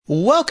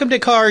Welcome to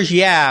Cars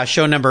Yeah,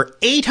 show number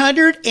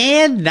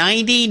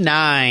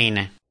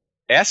 899.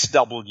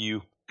 SW,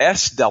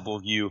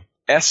 SW,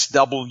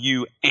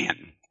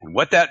 SWN. And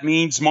what that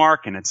means,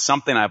 Mark, and it's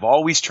something I've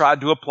always tried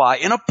to apply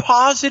in a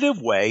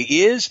positive way,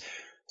 is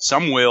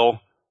some will,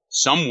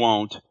 some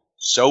won't,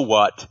 so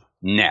what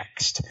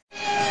next?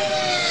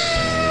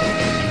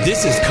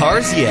 This is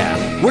Cars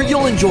Yeah, where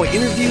you'll enjoy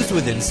interviews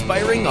with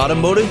inspiring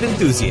automotive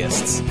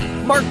enthusiasts.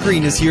 Mark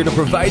Green is here to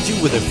provide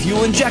you with a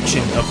fuel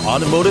injection of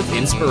automotive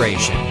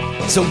inspiration.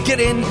 So get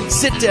in,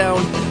 sit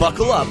down,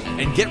 buckle up,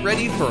 and get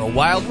ready for a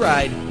wild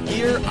ride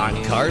here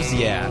on Cars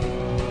Yeah.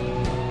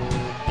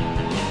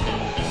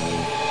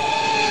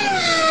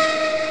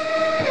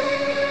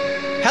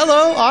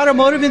 Hello,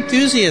 automotive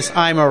enthusiasts.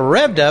 I'm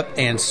revved up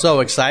and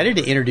so excited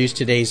to introduce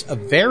today's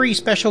very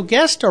special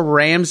guest,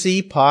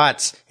 Ramsey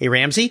Potts. Hey,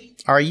 Ramsey,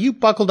 are you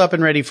buckled up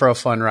and ready for a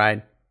fun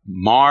ride?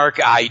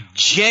 Mark, I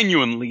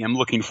genuinely am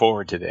looking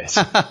forward to this.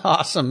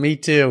 Awesome, me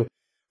too.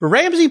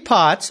 Ramsey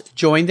Potts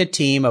joined the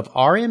team of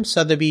RM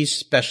Sotheby's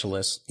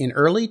specialists in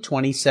early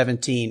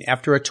 2017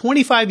 after a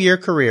 25-year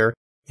career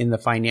in the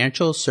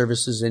financial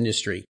services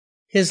industry.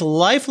 His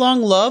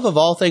lifelong love of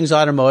all things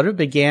automotive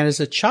began as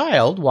a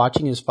child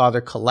watching his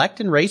father collect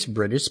and race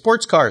British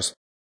sports cars.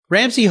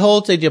 Ramsey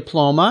holds a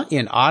diploma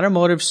in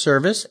automotive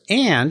service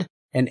and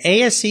an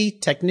ASE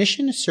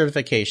technician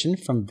certification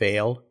from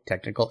Vail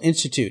Technical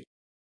Institute.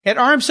 At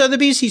RM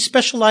Sotheby's, he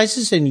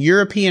specializes in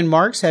European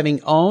marques,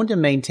 having owned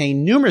and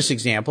maintained numerous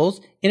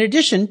examples, in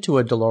addition to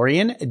a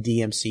DeLorean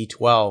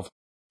DMC-12.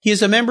 He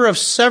is a member of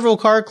several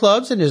car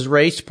clubs and has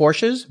raced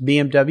Porsches,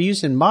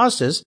 BMWs, and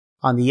Mazdas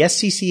on the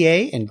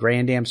SCCA and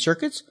Grand Am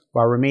circuits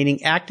while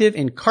remaining active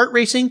in kart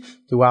racing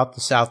throughout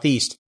the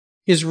Southeast.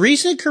 His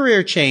recent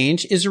career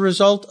change is a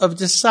result of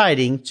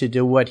deciding to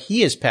do what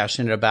he is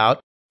passionate about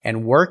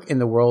and work in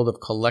the world of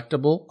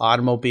collectible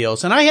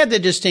automobiles. And I had the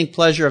distinct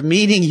pleasure of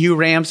meeting you,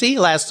 Ramsey,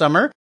 last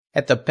summer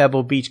at the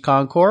Pebble Beach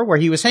Concours, where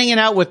he was hanging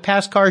out with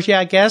past Cars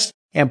Yeah guest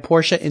and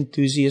Porsche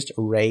enthusiast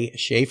Ray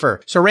Schaefer.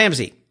 So,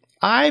 Ramsey,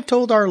 I've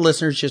told our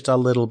listeners just a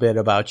little bit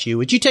about you.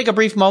 Would you take a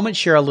brief moment,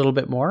 share a little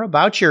bit more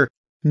about your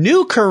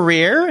new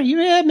career,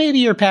 maybe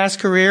your past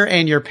career,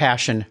 and your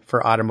passion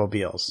for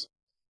automobiles?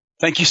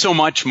 Thank you so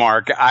much,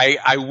 Mark.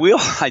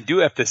 I do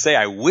have to say,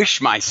 I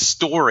wish my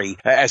story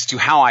as to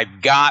how I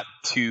got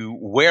to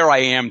where I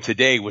am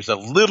today was a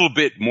little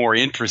bit more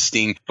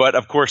interesting. But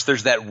of course,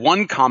 there's that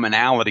one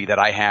commonality that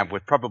I have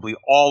with probably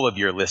all of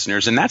your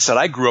listeners, and that's that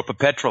I grew up a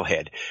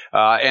petrolhead.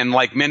 And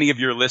like many of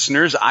your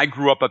listeners, I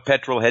grew up a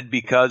petrolhead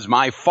because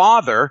my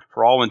father,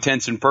 for all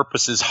intents and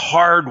purposes,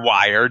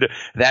 hardwired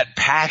that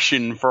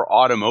passion for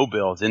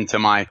automobiles into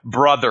my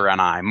brother and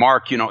I.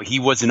 Mark,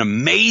 he was an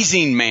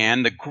amazing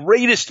man, the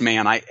greatest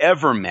man I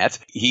ever met.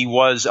 He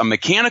was a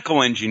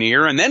mechanical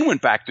engineer and then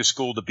went back to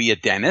school to be a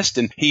dentist,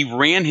 and he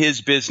ran his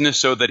business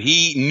so that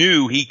he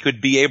knew he could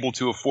be able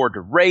to afford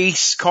to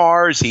race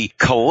cars. He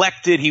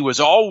collected. He was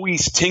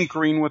always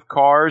tinkering with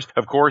cars.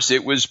 Of course,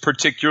 it was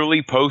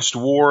particularly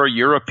post-war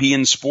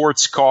European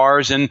sports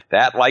cars, and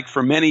that, like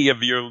for many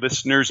of your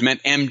listeners,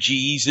 meant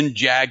MGs and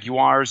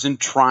Jaguars and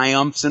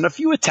Triumphs and a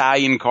few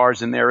Italian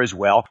cars in there as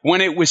well.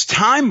 When it was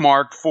time,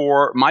 Mark,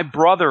 for my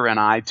brother and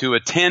I to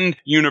attend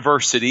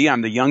university,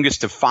 I'm the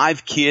youngest of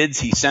 5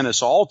 kids. He sent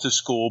us all to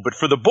school, but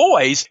for the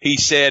boys, he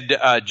said,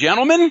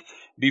 gentlemen,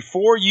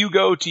 before you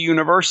go to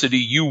university,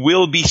 you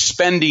will be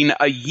spending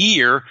a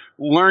year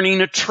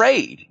learning a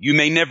trade. You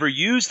may never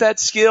use that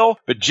skill,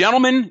 but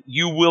gentlemen,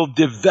 you will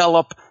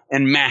develop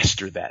and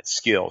master that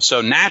skill. So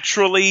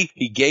naturally,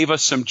 he gave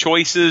us some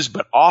choices,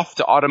 but off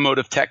to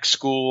automotive tech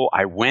school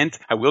I went.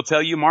 I will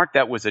tell you, Mark,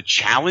 that was a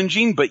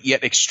challenging but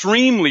yet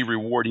extremely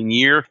rewarding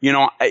year.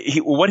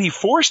 What he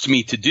forced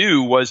me to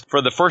do was,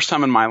 for the first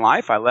time in my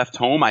life, I left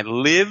home. I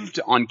lived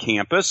on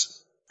campus.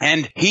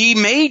 And he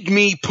made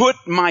me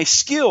put my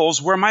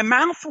skills where my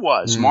mouth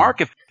was,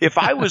 Mark. If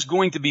I was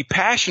going to be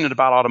passionate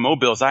about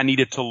automobiles, I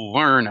needed to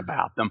learn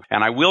about them.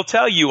 And I will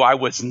tell you, I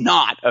was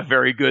not a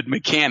very good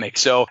mechanic.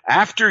 So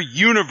after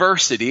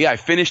university, I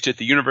finished at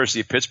the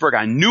University of Pittsburgh.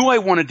 I knew I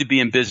wanted to be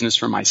in business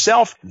for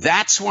myself.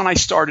 That's when I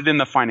started in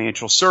the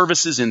financial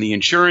services, in the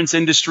insurance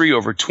industry.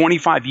 Over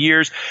 25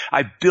 years,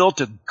 I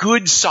built a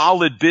good,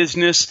 solid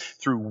business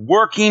through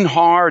working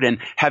hard and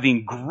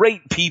having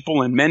great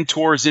people and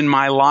mentors in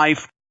my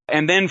life.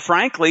 And then,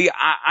 frankly,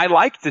 I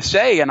like to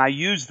say, and I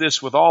use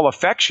this with all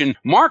affection,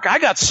 Mark, I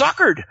got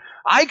suckered.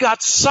 I got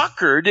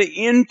suckered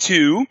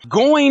into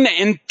going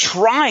and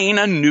trying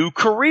a new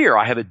career.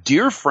 I have a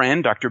dear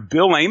friend, Dr.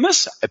 Bill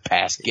Amos, a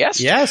past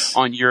guest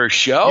on your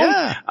show,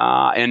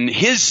 and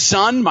his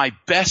son, my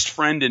best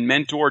friend and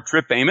mentor,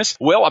 Trip Amos.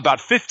 Well,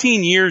 about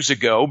 15 years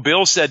ago,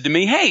 Bill said to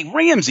me, hey,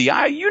 Ramsey,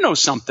 you know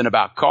something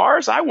about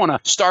cars. I want to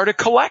start a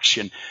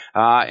collection.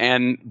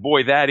 And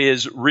boy, that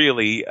is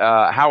really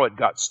how it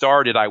got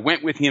started. I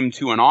went with him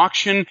to an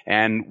auction,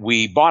 and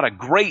we bought a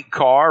great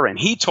car, and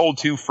he told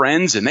 2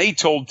 friends, and they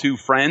told 2 two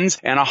friends,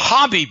 and a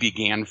hobby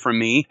began for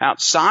me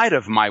outside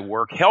of my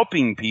work,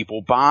 helping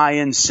people buy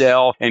and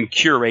sell and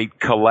curate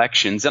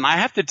collections. And I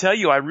have to tell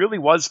you, I really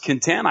was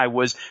content. I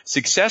was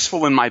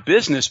successful in my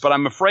business, but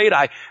I'm afraid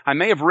I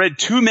may have read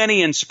too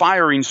many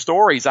inspiring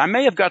stories. I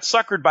may have got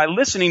suckered by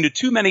listening to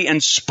too many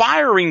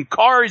inspiring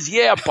Cars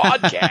Yeah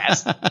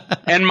podcasts.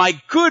 And my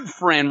good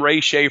friend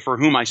Ray Schaefer,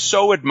 whom I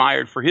so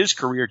admired for his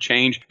career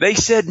change, they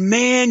said,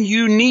 man,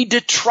 you need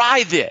to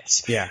try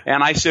this. Yeah.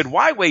 And I said,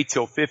 why wait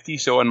till 50?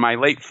 So in my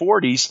late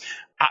 40s,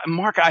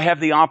 Mark, I have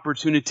the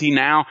opportunity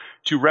now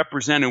to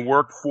represent and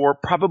work for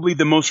probably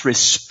the most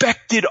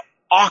respected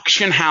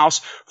auction house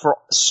for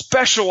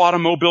special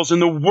automobiles in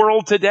the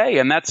world today.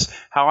 And that's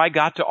how I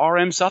got to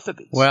RM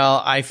Sotheby's.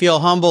 Well, I feel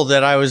humbled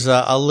that I was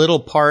a little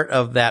part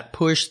of that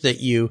push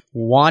that you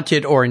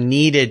wanted or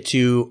needed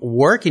to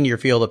work in your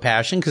field of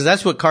passion, because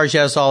that's what Cars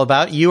Yeah is all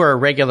about. You are a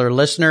regular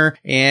listener.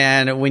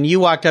 And when you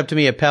walked up to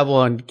me at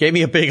Pebble and gave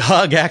me a big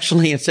hug,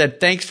 actually, and said,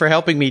 thanks for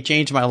helping me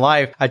change my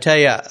life, I tell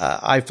you,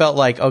 I felt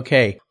like,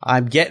 okay,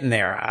 I'm getting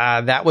there.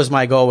 That was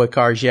my goal with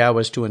Cars Yeah,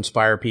 was to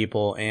inspire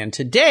people. And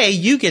today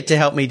you get to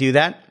help me do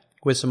that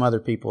with some other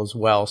people as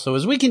well. So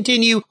as we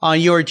continue on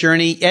your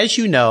journey, as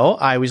you know,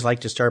 I always like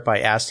to start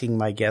by asking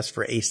my guests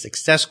for a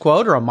success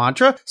quote or a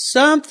mantra,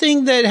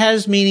 something that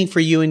has meaning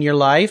for you in your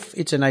life.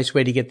 It's a nice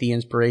way to get the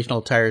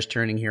inspirational tires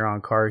turning here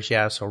on Cars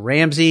Yeah. So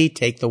Ramsey,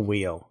 take the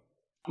wheel.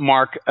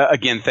 Mark,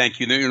 again, thank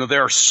you.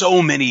 There are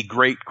so many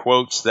great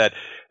quotes that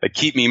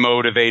keep me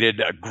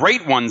motivated,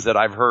 great ones that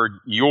I've heard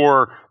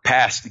your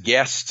past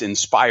guests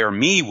inspire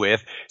me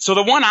with. So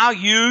the one I'll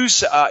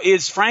use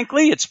is,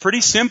 frankly, it's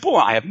pretty simple.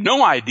 I have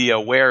no idea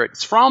where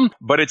it's from,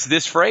 but it's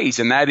this phrase,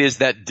 and that is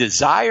that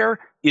desire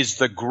is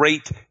the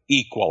great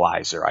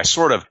equalizer. I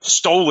sort of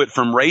stole it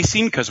from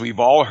racing because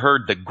we've all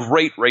heard the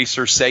great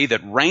racers say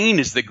that rain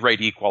is the great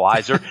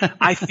equalizer.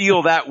 I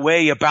feel that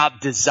way about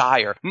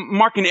desire.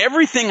 Mark, in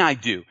everything I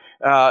do,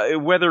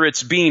 whether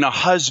it's being a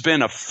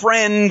husband, a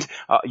friend,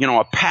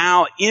 a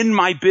pal, in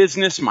my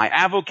business, my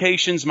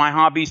avocations, my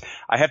hobbies,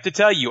 I have to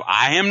tell you,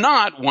 I am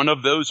not one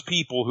of those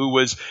people who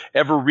was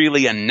ever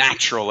really a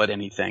natural at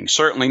anything,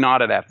 certainly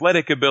not at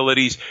athletic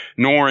abilities,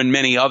 nor in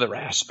many other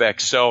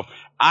aspects. So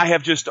I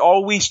have just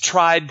always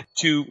tried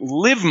to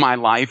live my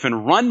life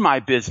and run my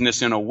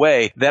business in a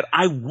way that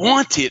I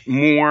want it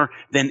more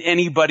than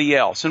anybody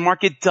else. And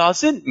Mark, it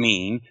doesn't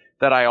mean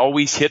that I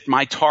always hit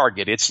my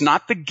target. It's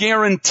not the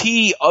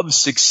guarantee of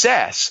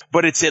success,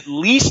 but it's at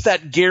least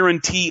that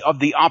guarantee of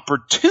the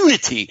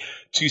opportunity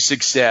to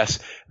success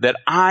that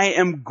I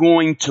am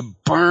going to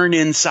burn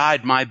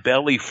inside my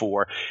belly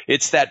for.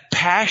 It's that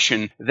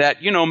passion that,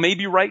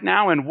 maybe right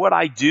now in what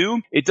I do,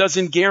 it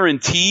doesn't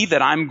guarantee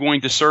that I'm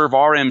going to serve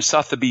RM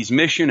Sotheby's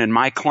mission and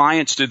my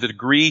clients to the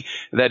degree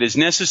that is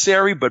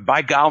necessary, but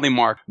by golly,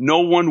 Mark,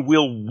 no one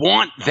will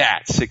want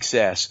that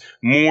success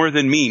more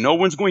than me. No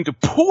one's going to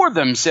pour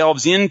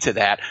themselves into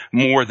that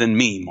more than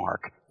me,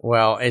 Mark.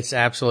 Well, it's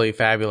absolutely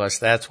fabulous.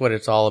 That's what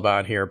it's all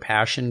about here.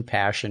 Passion,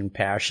 passion,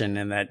 passion.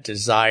 And that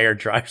desire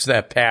drives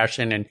that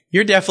passion. And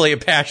you're definitely a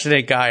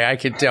passionate guy, I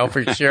can tell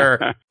for sure.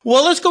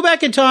 Well, let's go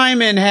back in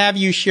time and have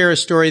you share a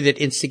story that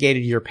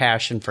instigated your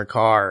passion for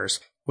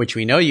cars, which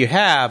we know you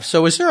have.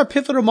 So is there a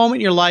pivotal moment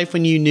in your life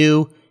when you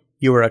knew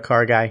you were a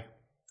car guy?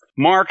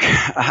 Mark,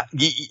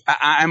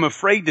 I'm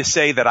afraid to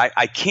say that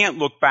I can't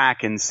look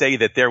back and say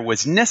that there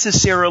was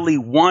necessarily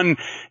one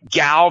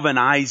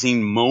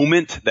galvanizing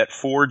moment that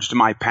forged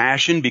my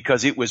passion,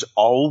 because it was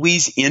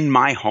always in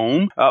my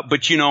home.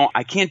 But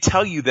I can't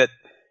tell you that.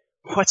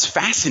 What's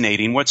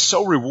fascinating, what's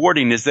so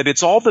rewarding is that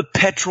it's all the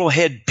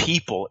petrol-head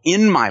people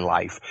in my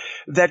life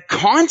that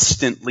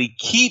constantly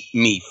keep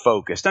me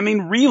focused. I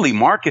mean, really,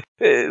 Mark,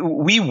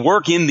 we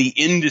work in the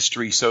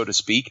industry, so to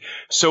speak,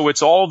 so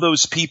it's all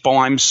those people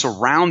I'm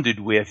surrounded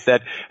with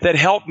that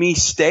help me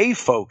stay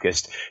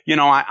focused.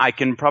 I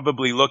can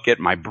probably look at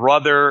my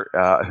brother,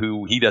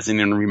 who he doesn't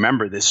even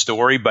remember this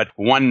story, but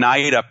one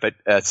night up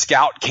at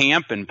scout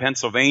camp in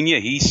Pennsylvania,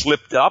 he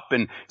slipped up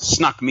and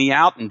snuck me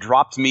out and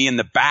dropped me in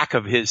the back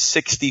of his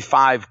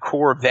 65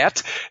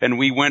 Corvette, and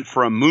we went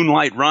for a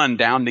moonlight run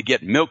down to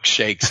get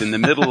milkshakes in the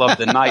middle of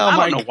the night.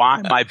 I don't know why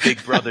my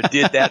big brother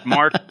did that,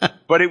 Mark,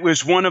 but it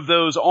was one of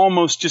those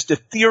almost just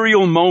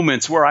ethereal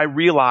moments where I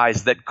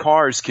realized that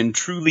cars can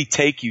truly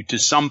take you to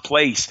some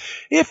place,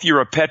 if you're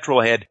a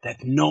petrol head,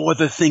 that no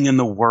other thing in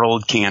the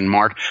world can,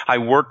 Mark. I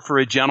worked for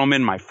a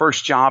gentleman, my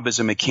first job as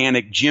a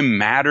mechanic, Jim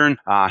Mattern.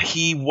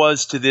 He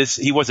was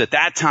at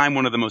that time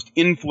one of the most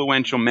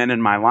influential men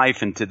in my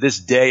life, and to this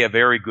day a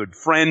very good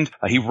friend.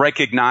 He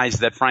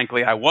recognized that,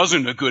 frankly, I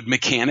wasn't a good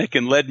mechanic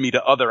and led me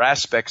to other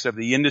aspects of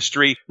the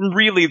industry.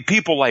 Really,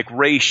 people like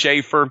Ray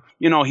Schaefer,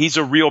 he's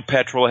a real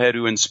petrol head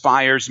who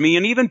inspires me,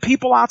 and even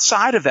people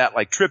outside of that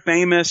like Trip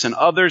Amos and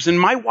others, and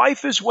my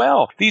wife as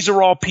well. These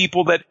are all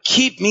people that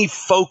keep me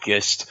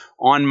focused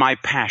on my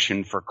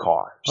passion for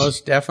cars.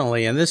 Most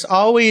definitely. And this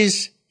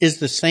always is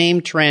the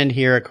same trend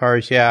here at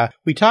Cars Yeah.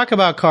 We talk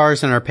about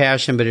cars and our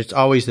passion, but it's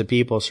always the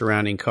people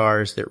surrounding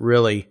cars that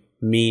really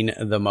mean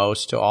the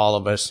most to all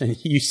of us. And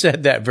you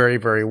said that very,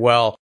 very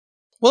well.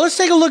 Well, let's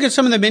take a look at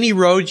some of the many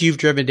roads you've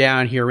driven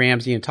down here,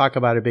 Ramsey, and talk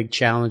about a big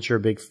challenge or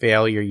a big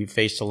failure you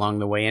faced along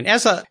the way. And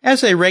as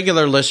a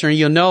regular listener,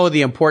 you'll know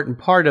the important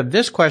part of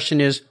this question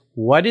is,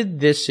 what did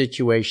this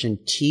situation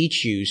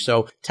teach you?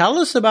 So tell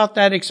us about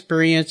that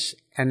experience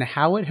and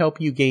how it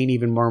helped you gain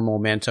even more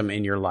momentum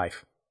in your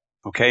life.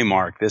 Okay,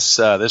 Mark, this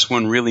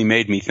one really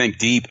made me think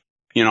deep.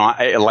 You know,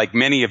 like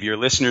many of your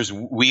listeners,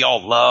 we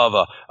all love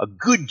a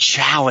good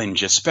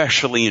challenge,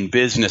 especially in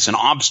business, an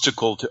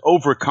obstacle to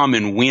overcome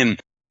and win.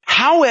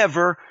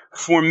 However,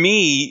 for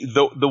me,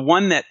 the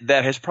one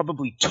that has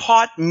probably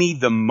taught me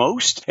the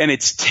most, and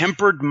it's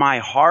tempered my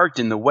heart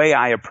in the way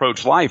I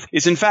approach life,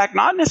 is in fact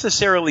not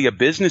necessarily a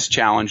business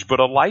challenge, but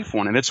a life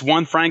one. And it's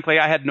one, frankly,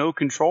 I had no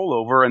control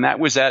over, and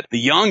that was at the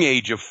young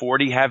age of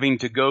 40, having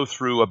to go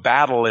through a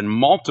battle and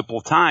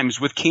multiple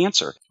times with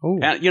cancer. Ooh.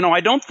 And, you know,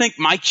 I don't think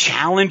my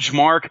challenge,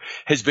 Mark,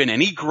 has been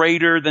any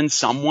greater than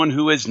someone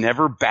who has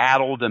never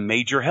battled a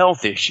major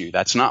health issue.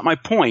 That's not my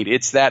point.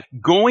 It's that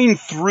going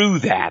through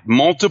that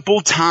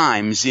multiple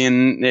times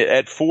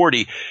at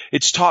 40,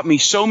 it's taught me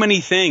so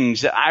many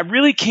things. I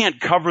really can't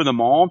cover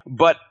them all,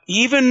 but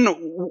even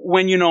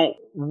when, you know,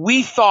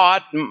 we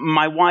thought,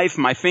 my wife,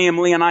 my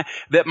family, and I,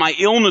 that my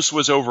illness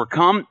was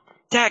overcome,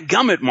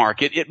 dadgummit,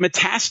 Mark, it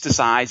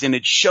metastasized and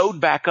it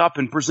showed back up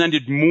and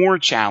presented more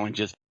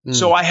challenges.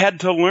 So I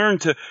had to learn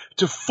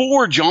to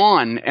forge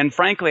on, and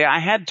frankly, I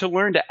had to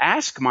learn to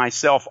ask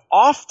myself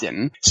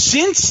often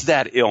since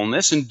that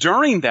illness and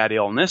during that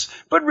illness,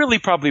 but really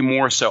probably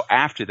more so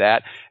after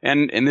that.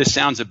 And this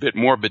sounds a bit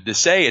morbid to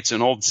say, it's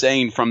an old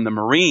saying from the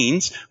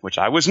Marines, which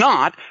I was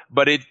not,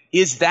 but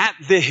is that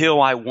the hill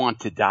I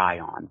want to die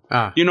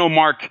on? You know,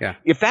 Mark,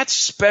 if that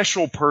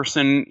special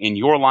person in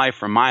your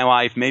life or my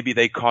life, maybe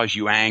they cause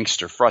you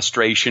angst or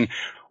frustration,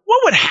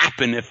 what would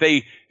happen if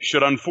they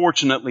should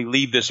unfortunately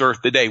leave this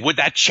earth today? Would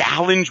that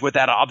challenge, would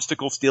that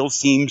obstacle still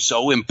seem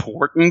so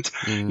important?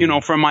 You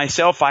know, for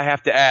myself, I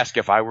have to ask,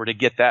 if I were to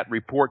get that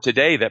report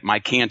today that my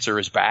cancer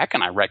is back,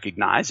 and I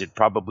recognize it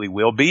probably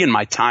will be, and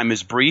my time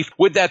is brief,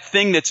 would that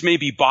thing that's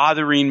maybe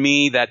bothering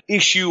me, that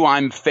issue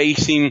I'm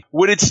facing,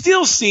 would it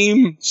still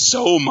seem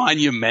so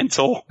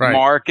monumental,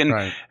 Mark? And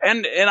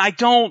I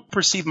don't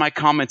perceive my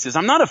comments as,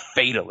 I'm not a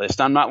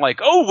fatalist. I'm not like,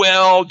 oh,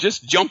 well,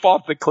 just jump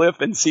off the cliff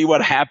and see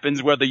what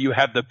happens, whether you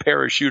have the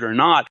parachute or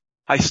not.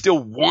 I still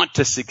want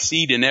to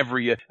succeed in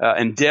every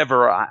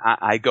endeavor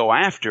I go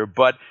after,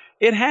 but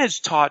it has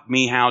taught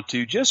me how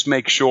to just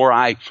make sure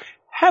I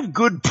have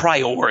good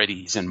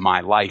priorities in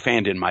my life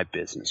and in my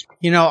business.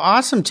 You know,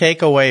 awesome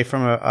takeaway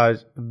from a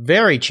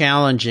very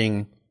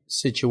challenging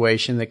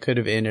situation that could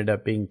have ended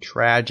up being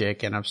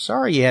tragic. And I'm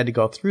sorry you had to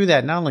go through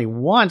that not only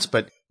once,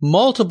 but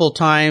multiple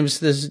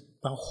times. This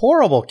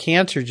horrible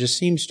cancer just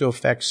seems to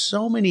affect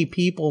so many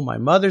people. My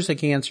mother's a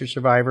cancer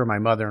survivor. My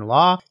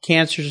mother-in-law,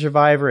 cancer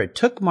survivor. It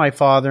took my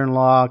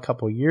father-in-law a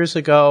couple years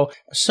ago.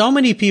 So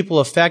many people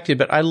affected,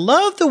 but I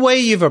love the way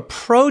you've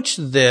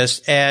approached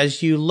this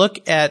as you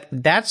look at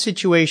that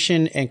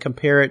situation and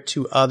compare it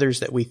to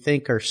others that we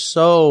think are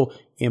so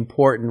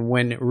important,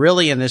 when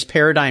really in this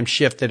paradigm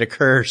shift that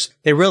occurs,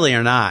 they really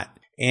are not.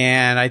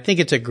 And I think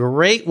it's a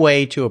great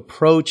way to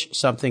approach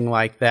something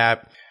like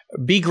that.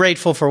 Be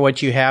grateful for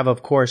what you have,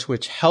 of course,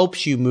 which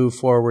helps you move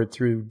forward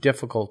through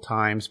difficult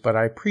times. But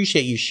I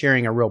appreciate you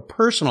sharing a real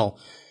personal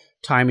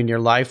time in your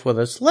life with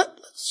us.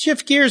 Let's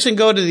shift gears and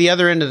go to the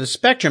other end of the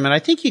spectrum. And I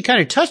think you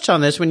kind of touched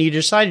on this when you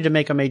decided to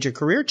make a major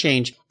career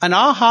change, an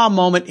aha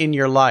moment in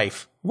your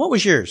life. What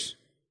was yours?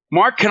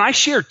 Mark, can I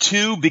share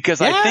two?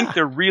 Because I think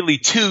they're really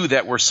two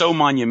that were so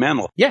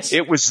monumental. Yes.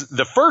 It was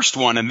the first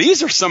one, and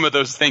these are some of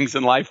those things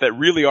in life that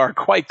really are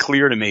quite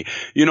clear to me.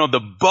 You know, the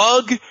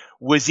bug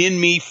was in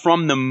me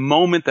from the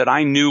moment that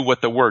I knew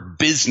what the word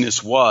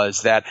business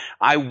was, that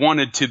I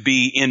wanted to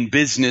be in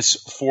business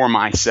for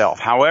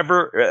myself.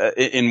 However,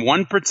 in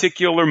one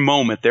particular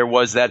moment, there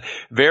was that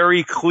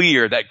very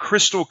clear, that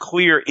crystal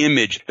clear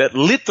image that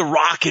lit the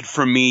rocket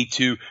for me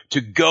to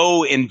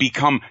go and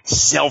become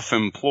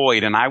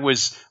self-employed. And I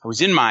was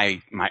in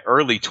my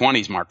early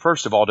 20s, Mark.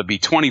 First of all, to be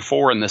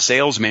 24 and the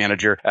sales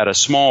manager at a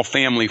small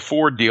family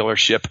Ford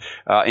dealership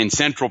in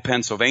central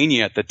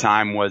Pennsylvania at the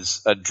time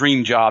was a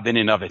dream job in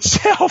and of itself.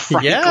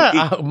 Frankly.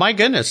 Yeah, my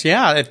goodness.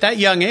 Yeah, at that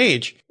young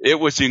age. It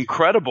was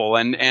incredible,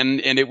 and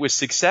it was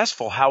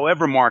successful.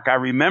 However, Mark, I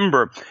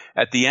remember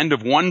at the end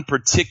of one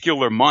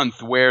particular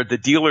month where the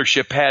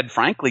dealership had,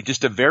 frankly,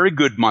 just a very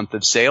good month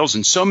of sales,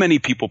 and so many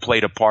people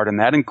played a part in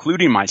that,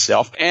 including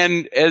myself.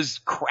 And as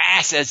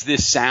crass as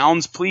this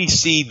sounds, please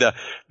see the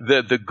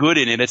good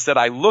in it. It's that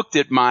I looked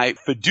at my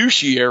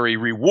fiduciary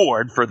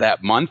reward for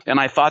that month, and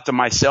I thought to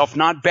myself,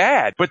 not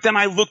bad. But then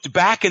I looked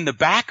back in the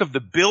back of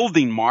the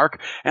building, Mark,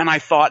 and I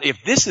thought,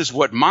 if this is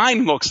what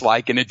mine looks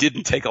like, and it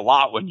didn't take a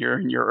lot when you're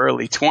in your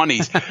early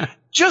 20s,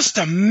 Just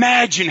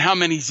imagine how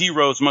many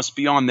zeros must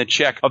be on the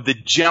check of the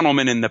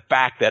gentleman in the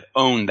back that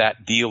owned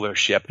that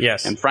dealership.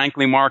 Yes. And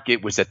frankly, Mark,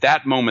 it was at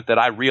that moment that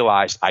I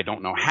realized I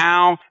don't know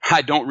how,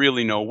 I don't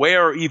really know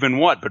where or even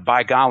what, but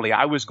by golly,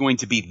 I was going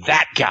to be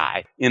that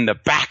guy in the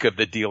back of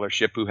the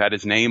dealership who had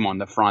his name on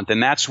the front.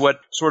 And that's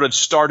what sort of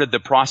started the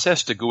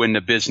process to go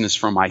into business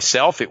for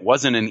myself. It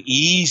wasn't an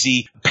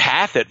easy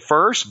path at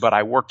first, but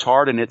I worked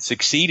hard and it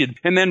succeeded.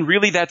 And then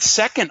really that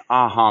second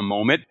aha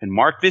moment, and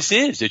Mark,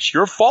 it's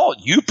your fault.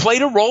 You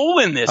played a role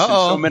in this, and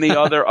so many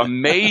other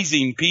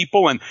amazing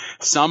people and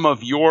some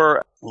of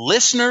your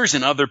listeners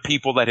and other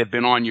people that have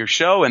been on your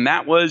show. And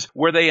that was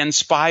where they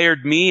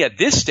inspired me at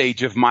this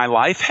stage of my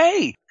life.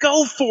 Hey,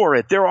 go for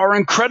it. There are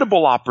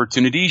incredible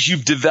opportunities.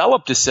 You've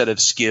developed a set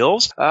of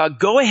skills.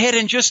 Go ahead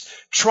and just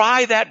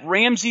try that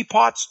Ramsey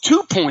Potts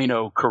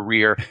 2.0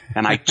 career.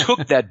 And I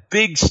took that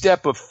big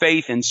step of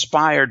faith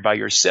inspired by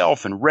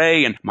yourself and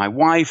Ray and my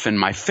wife and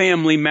my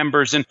family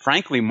members. And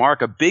frankly,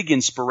 Mark, a big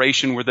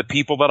inspiration were the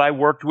people that I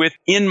worked with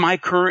in my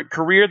current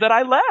career that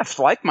I left,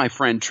 like my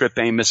friend Trip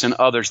Amos and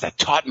others that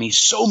taught me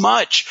so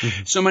much,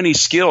 so many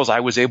skills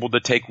I was able to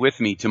take with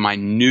me to my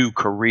new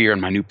career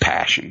and my new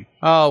passion.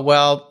 Oh,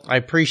 well, I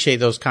appreciate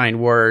those kind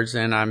words,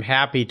 and I'm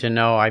happy to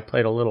know I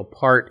played a little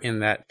part in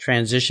that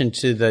transition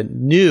to the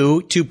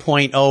new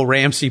 2.0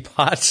 Ramsey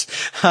Potts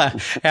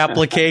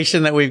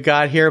application that we've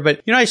got here.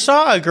 But, I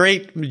saw a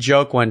great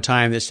joke one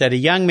time that said a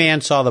young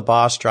man saw the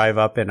boss drive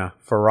up in a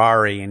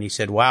Ferrari, and he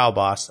said, "Wow,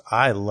 boss,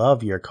 I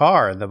love your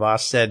car." And the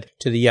boss said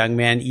to the young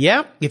man,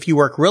 "Yeah, if you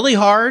work really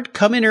hard,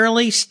 come in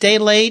early, stay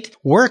late,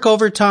 work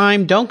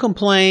overtime, don't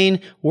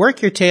complain,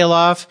 work your tail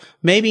off,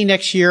 maybe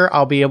next year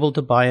I'll be able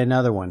to buy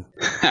another one."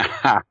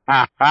 And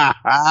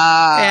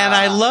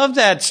I love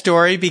that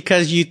story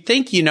because you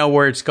think you know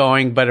where it's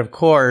going, but of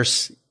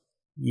course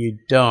you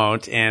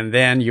don't. And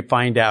then you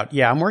find out,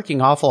 I'm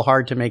working awful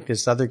hard to make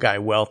this other guy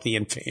wealthy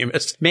and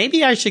famous.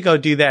 Maybe I should go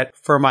do that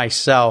for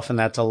myself. And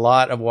that's a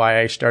lot of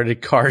why I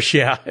started Cars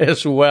Yeah!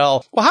 as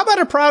well. Well, how about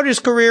a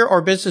proudest career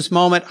or business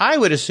moment? I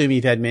would assume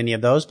you've had many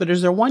of those, but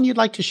is there one you'd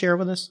like to share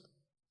with us?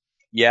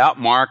 Yeah,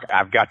 Mark,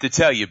 I've got to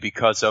tell you,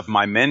 because of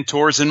my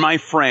mentors and my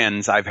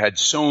friends, I've had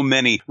so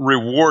many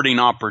rewarding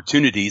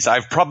opportunities.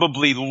 I've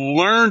probably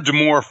learned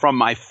more from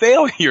my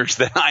failures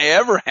than I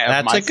ever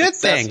have. That's a good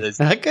thing.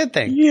 A good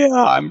thing.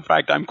 Yeah, in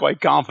fact, I'm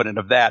quite confident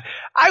of that.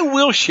 I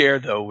will share,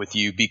 though, with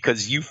you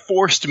because you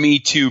forced me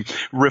to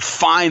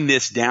refine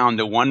this down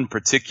to one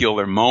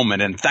particular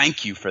moment, and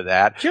thank you for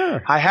that.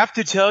 Sure. I have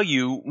to tell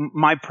you,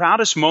 my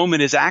proudest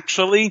moment is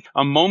actually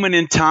a moment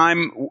in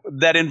time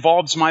that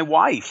involves my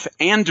wife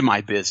and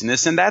my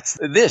business, and that's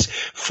this.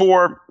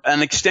 For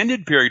an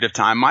extended period of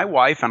time, my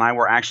wife and I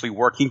were actually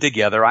working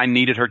together. I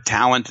needed her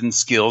talent and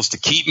skills to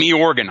keep me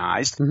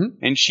organized,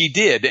 and she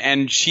did.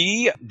 And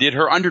she did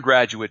her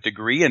undergraduate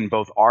degree in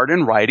both art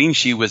and writing.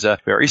 She was a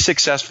very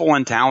successful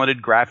and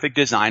talented graphic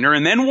designer.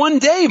 And then one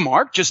day,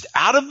 Mark, just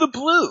out of the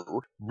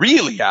blue,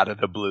 really out of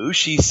the blue,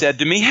 she said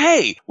to me,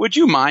 "Hey, would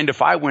you mind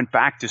if I went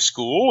back to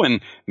school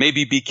and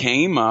maybe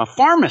became a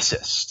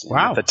pharmacist?"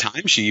 Wow. And at the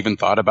time, she even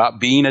thought about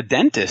being a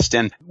dentist.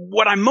 And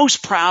what I'm most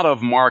proud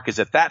of, Mark, is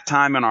at that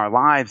time in our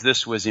lives,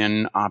 this was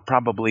in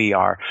probably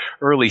our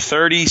early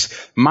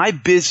 30s, my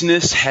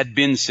business had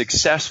been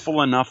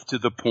successful enough to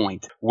the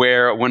point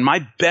where when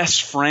my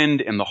best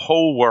friend in the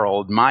whole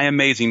world, my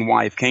amazing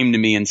wife, came to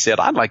me and said,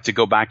 "I'd like to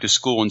go back to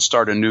school and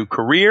start a new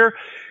career,"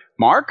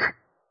 Mark,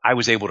 I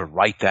was able to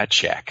write that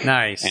check.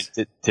 Nice.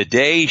 And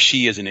today,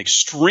 she is an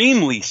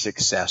extremely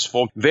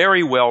successful,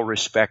 very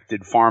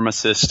well-respected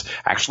pharmacist,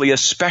 actually a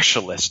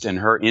specialist in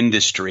her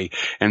industry.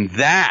 And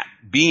that,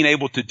 being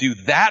able to do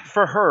that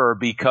for her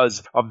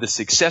because of the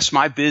success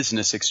my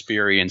business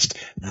experienced,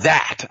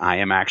 that I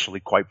am actually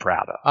quite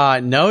proud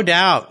of. No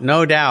doubt.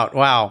 No doubt.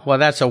 Wow. Well,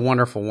 that's a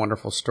wonderful,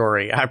 wonderful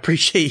story. I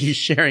appreciate you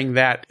sharing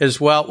that as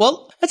well.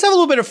 Well, let's have a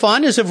little bit of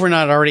fun, as if we're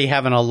not already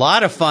having a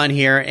lot of fun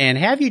here, and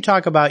have you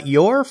talk about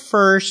your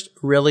first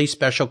really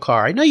special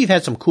car. I know you've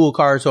had some cool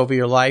cars over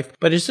your life,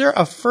 but is there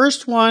a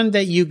first one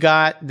that you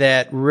got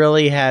that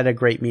really had a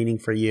great meaning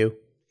for you?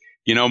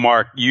 You know,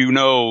 Mark, you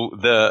know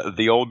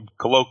the old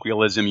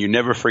colloquialism, you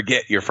never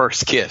forget your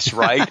first kiss,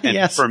 right? And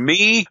yes. For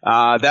me,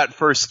 that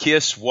first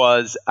kiss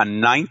was a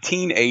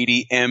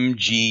 1980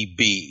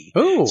 MGB.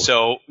 Ooh.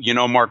 So, you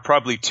know, Mark,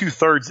 probably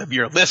 2/3 of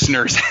your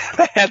listeners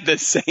had the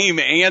same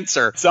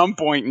answer. At some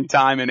point in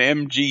time, an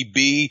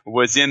MGB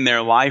was in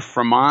their life.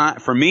 For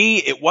me,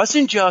 it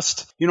wasn't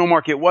just, you know,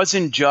 Mark, it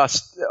wasn't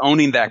just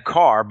owning that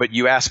car, but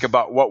you ask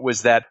about what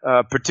was that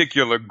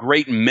particular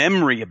great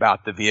memory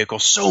about the vehicle.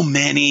 So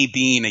many,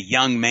 being a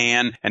young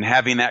man and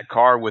having that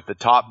car with the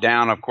top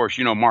down. Of course,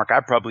 you know, Mark, I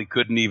probably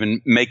couldn't even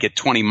make it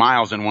 20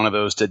 miles in one of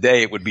those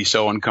today. It would be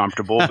so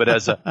uncomfortable. But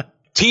as a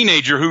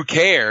teenager, who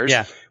cares?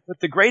 Yeah. But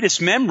the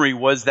greatest memory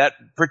was that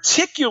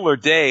particular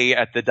day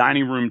at the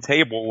dining room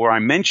table where I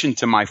mentioned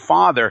to my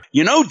father,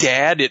 you know,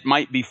 Dad, it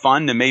might be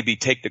fun to maybe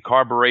take the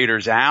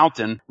carburetors out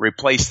and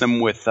replace them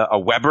with a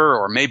Weber,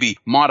 or maybe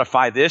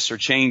modify this or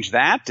change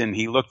that. And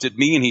he looked at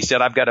me and he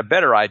said, I've got a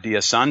better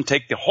idea, son.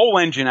 Take the whole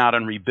engine out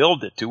and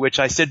rebuild it. To which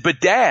I said,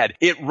 but Dad,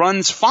 it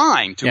runs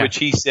fine. To which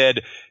he said,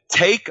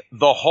 take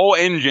the whole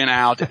engine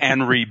out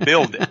and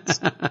rebuild it.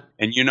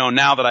 And, you know,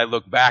 now that I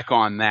look back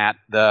on that,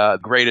 the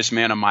greatest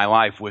man of my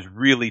life was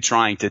really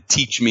trying to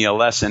teach me a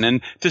lesson,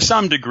 and to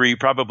some degree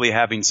probably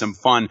having some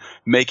fun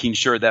making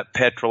sure that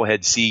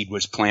petrolhead seed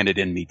was planted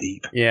in me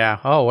deep. Yeah.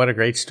 Oh, what a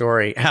great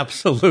story.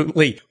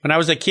 Absolutely. When I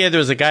was a kid, there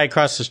was a guy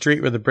across the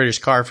street with a British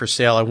car for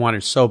sale I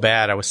wanted so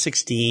bad. I was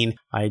 16.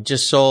 I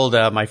just sold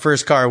my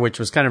first car, which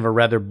was kind of a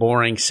rather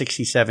boring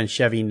 67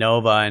 Chevy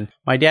Nova. And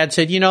my dad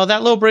said, you know,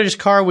 that little British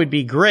car would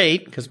be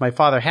great, because my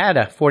father had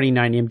a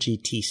 49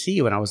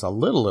 MGTC when I was a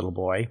little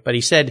boy. But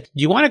he said,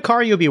 do you want a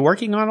car you'll be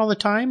working on all the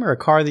time, or a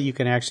car that you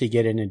can actually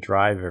get in and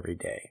drive every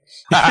day?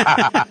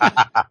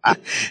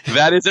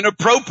 That is an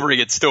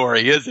appropriate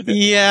story, isn't it?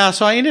 Yeah.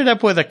 So I ended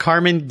up with a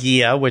Carmen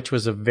Ghia, which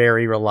was a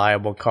very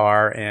reliable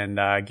car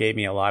and gave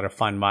me a lot of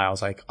fun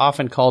miles. I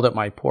often called it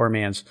my poor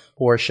man's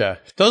Porsche.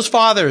 Those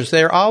fathers,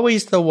 they're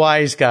always the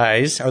wise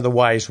guys, or the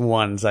wise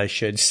ones, I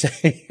should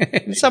say.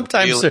 And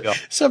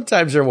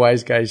sometimes they're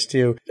wise guys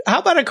too. How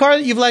about a car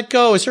that you've let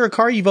go? Is there a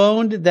car you've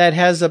owned that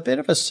has a bit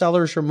of a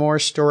seller's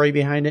remorse story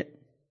behind it?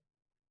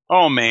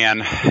 Oh,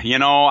 man. You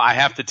know, I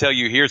have to tell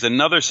you, here's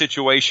another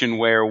situation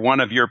where one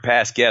of your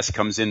past guests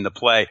comes into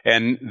play,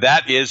 and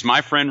that is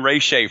my friend Ray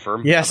Schaefer.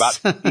 Yes.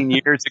 About 15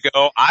 years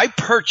ago, I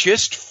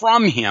purchased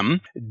from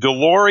him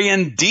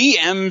DeLorean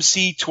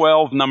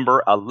DMC-12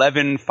 number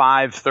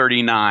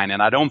 11539,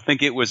 and I don't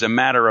think it was a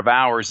matter of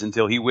hours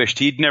until he wished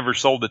he'd never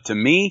sold it to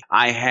me.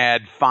 I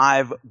had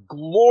 5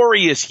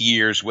 glorious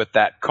years with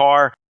that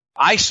car.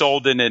 I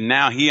sold it, and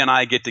now he and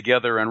I get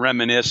together and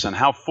reminisce on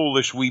how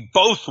foolish we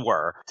both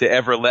were to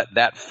ever let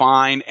that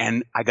fine,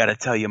 and I got to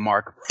tell you,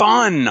 Mark,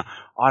 fun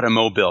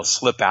automobile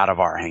slip out of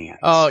our hands.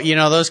 Oh, you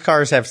know, those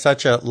cars have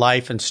such a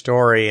life and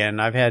story,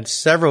 and I've had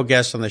several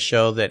guests on the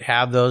show that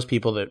have those,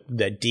 people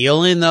that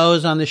deal in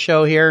those on the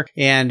show here,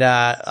 and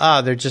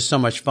they're just so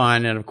much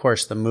fun. And of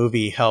course, the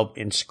movie helped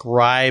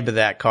inscribe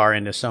that car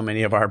into so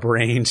many of our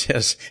brains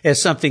as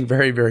something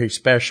very, very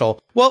special.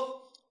 Well,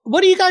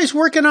 what are you guys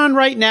working on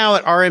right now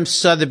at RM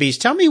Sotheby's?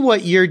 Tell me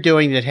what you're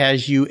doing that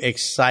has you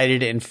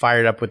excited and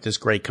fired up with this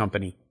great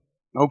company.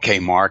 Okay,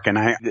 Mark, and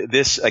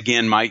this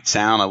again might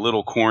sound a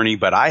little corny,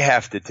 but I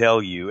have to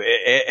tell you,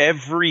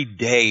 every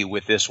day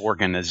with this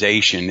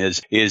organization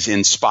is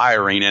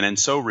inspiring and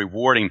so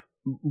rewarding.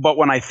 But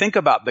when I think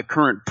about the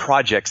current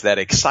projects that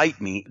excite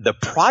me, the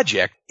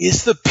project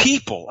is the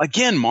people.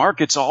 Again,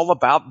 Mark, it's all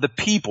about the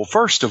people.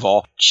 First of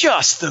all,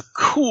 just the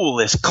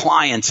coolest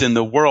clients in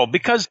the world,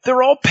 because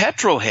they're all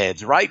petrol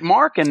heads, right,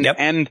 Mark?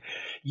 And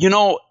you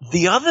know,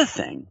 the other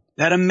thing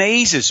that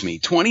amazes me,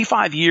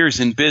 25 years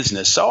in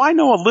business, so I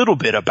know a little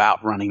bit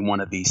about running one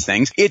of these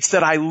things. It's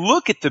that I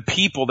look at the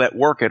people that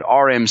work at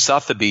RM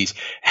Sotheby's,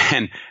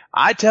 and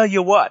I tell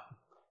you what,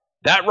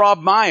 that Rob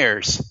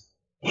Myers,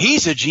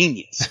 he's a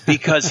genius,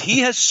 because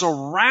he has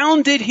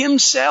surrounded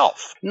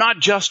himself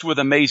not just with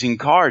amazing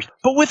cars,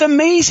 but with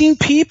amazing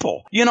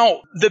people. You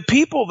know, the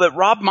people that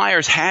Rob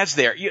Myers has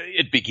there,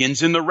 it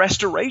begins in the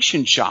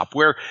restoration shop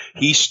where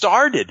he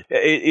started.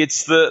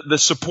 It's the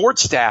support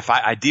staff.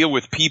 I deal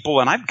with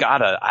people, and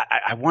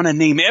I want to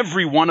name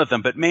every one of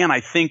them, but man,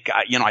 I think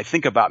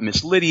about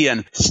Miss Lydia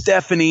and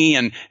Stephanie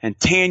and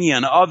Tanya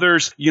and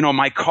others, you know,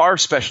 my car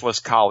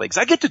specialist colleagues.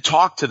 I get to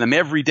talk to them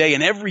every day,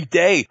 and every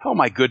day, oh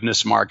my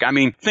goodness, Mark, I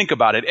mean, think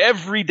about it.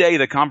 Every day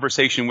the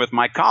conversation with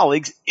my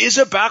colleagues is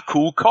about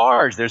cool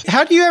cars.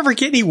 How do you ever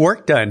get any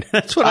work done?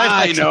 That's what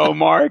I know,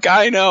 Mark.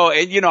 I know.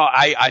 And, you know,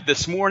 I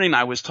this morning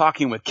I was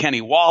talking with Kenny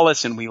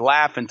Wallace, and we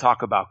laugh and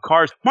talk about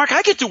cars. Mark,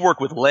 I get to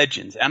work with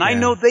legends, and I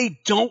know they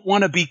don't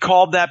want to be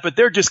called that, but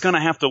they're just going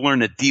to have to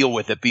learn to deal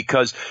with it,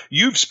 because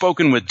you've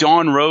spoken with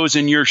Don Rose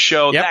in your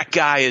show. Yep. That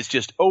guy is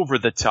just over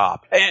the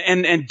top.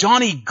 And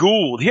Donnie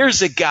Gould,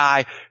 here's a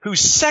guy who's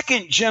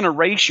second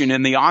generation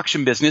in the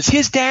auction business.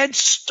 His dad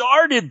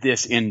started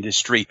this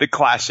industry, the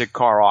classic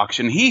car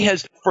auction. He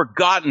has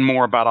forgotten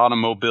more about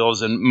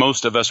automobiles than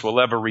most of us will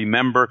ever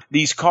remember.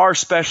 These car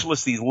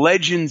specialists, these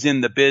legends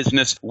in the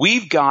business.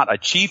 We've got a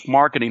chief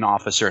marketing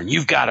officer, and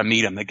you've got to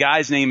meet him. The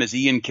guy's name is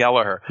Ian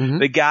Kelleher. Mm-hmm.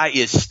 The guy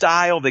is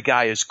style, the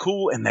guy is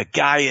cool, and the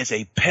guy is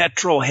a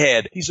petrol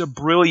head. He's a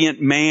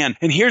brilliant man.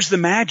 And here's the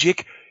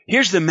magic.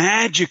 Here's the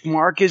magic,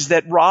 Mark, is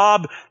that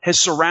Rob has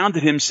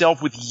surrounded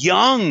himself with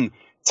young,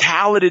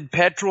 talented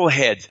petrol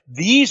heads.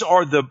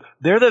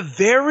 They're the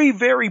very,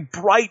 very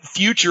bright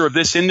future of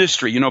this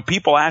industry. You know,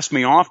 people ask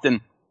me often,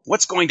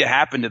 what's going to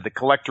happen to the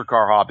collector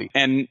car hobby?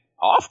 And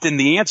often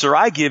the answer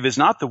I give is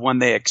not the one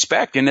they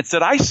expect. And it's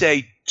that I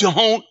say,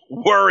 don't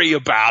worry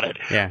about it.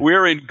 Yeah.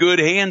 We're in good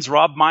hands.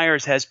 Rob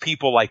Myers has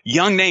people like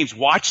young names.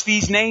 Watch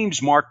these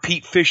names, Mark.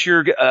 Pete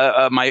Fisher,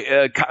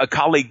 my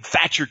colleague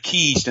Thatcher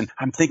Keast, and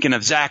I'm thinking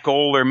of Zach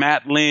Oler,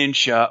 Matt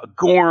Lynch,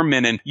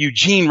 Gorman, and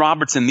Eugene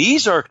Robertson.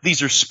 These are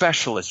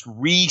specialists,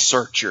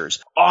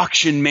 researchers,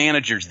 auction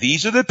managers.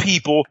 These are the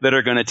people that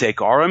are going to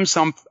take RM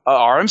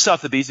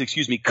Sotheby's,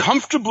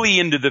 comfortably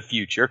into the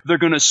future. They're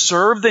going to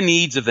serve the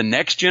needs of the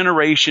next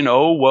generation.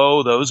 Oh,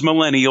 whoa, those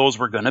millennials,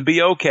 we're going to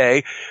be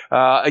okay.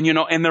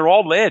 And they're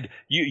all led.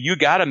 You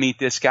got to meet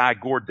this guy,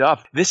 Gord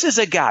Duff. This is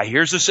a guy.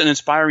 Here's an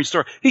inspiring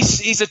story.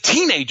 He's a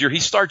teenager. He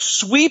starts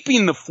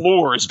sweeping the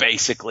floors,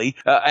 basically,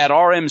 at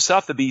RM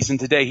Sotheby's, and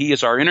today he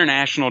is our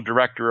international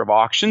director of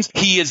auctions.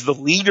 He is the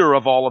leader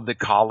of all of the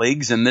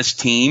colleagues in this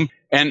team.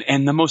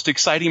 And the most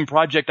exciting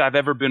project I've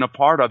ever been a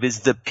part of is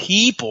the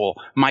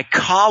people, my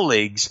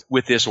colleagues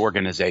with this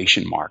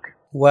organization, Mark.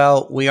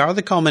 Well, we are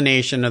the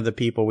culmination of the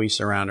people we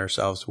surround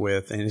ourselves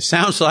with. And it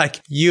sounds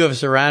like you have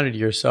surrounded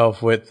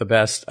yourself with the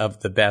best of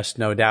the best,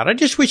 no doubt. I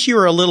just wish you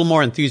were a little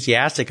more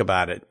enthusiastic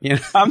about it. You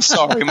know? I'm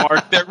sorry,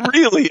 Mark. They're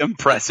really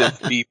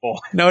impressive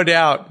people. No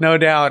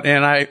doubt.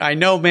 And I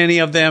know many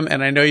of them,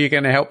 and I know you're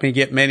going to help me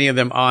get many of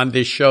them on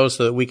this show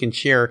so that we can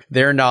share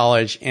their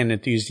knowledge and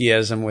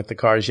enthusiasm with the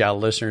Cars Yeah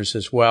listeners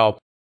as well.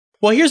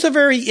 Well, here's a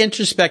very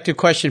introspective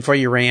question for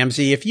you,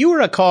 Ramsey. If you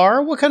were a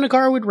car, what kind of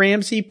car would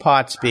Ramsey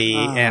Potts be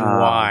and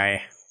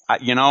why? I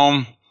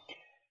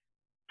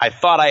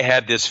thought I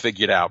had this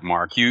figured out,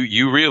 Mark.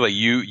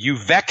 You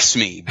vex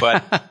me,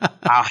 but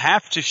I'll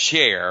have to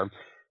share,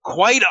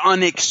 quite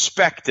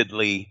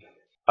unexpectedly,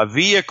 a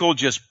vehicle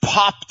just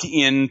popped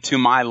into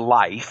my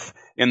life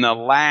in the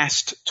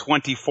last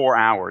 24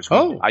 hours.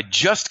 Oh. I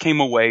just came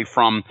away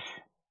from,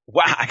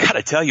 wow, I got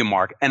to tell you,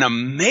 Mark, an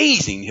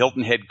amazing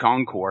Hilton Head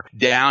Concours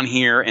down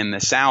here in the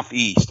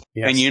Southeast.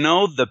 Yes. And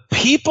the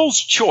People's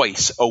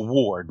Choice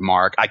Award,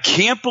 Mark, I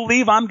can't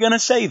believe I'm going to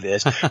say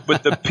this,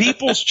 but the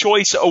People's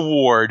Choice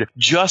Award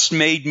just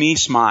made me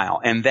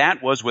smile. And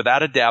that was,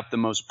 without a doubt, the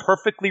most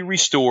perfectly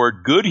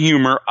restored, good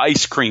humor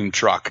ice cream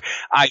truck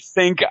I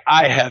think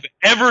I have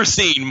ever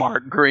seen,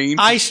 Mark Green.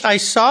 I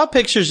saw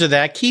pictures of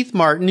that. Keith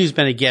Martin, who's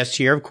been a guest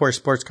here, of course,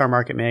 Sports Car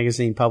Market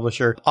Magazine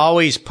publisher,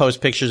 always posts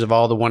pictures of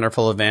all the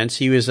wonderful events.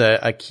 He was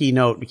a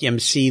keynote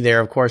MC there,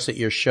 of course, at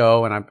your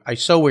show. And I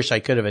so wish I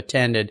could have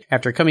attended.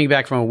 After coming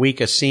back from a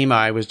week of SEMA,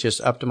 I was just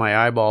up to my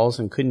eyeballs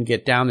and couldn't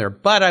get down there,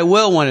 but I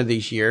will one of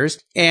these years.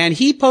 And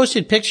he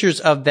posted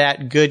pictures of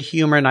that Good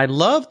Humor. And I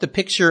love the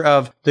picture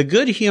of the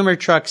Good Humor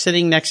truck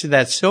sitting next to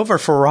that silver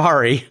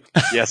Ferrari.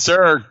 Yes,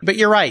 sir. But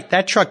you're right.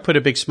 That truck put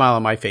a big smile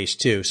on my face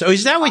too. So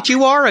is that what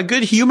you are? A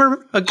good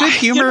humor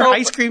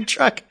ice cream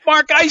truck?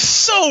 Mark, I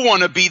so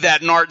want to be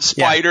that Nart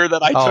Spider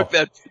that I took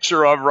that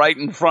picture of right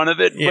in front of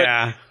it.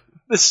 Yeah. But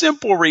the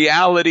simple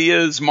reality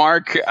is,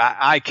 Mark,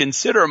 I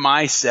consider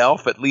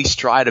myself at least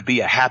try to be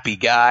a happy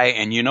guy.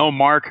 And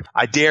Mark,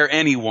 I dare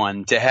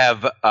anyone to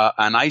have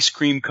an ice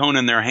cream cone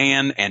in their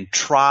hand and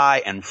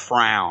try and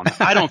frown.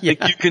 I don't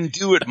think you can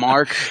do it,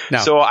 Mark. No.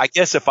 So I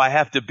guess if I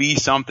have to be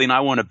something, I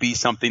want to be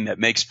something that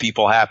makes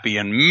people happy.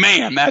 And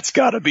man, that's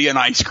got to be an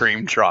ice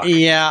cream truck.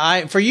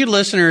 Yeah. For you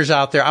listeners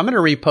out there, I'm going to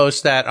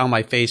repost that on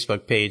my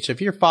Facebook page. So if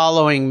you're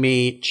following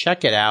me,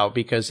 check it out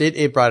because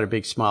it brought a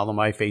big smile on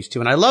my face too.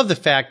 And I love the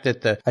fact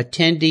that the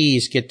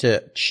attendees get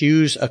to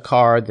choose a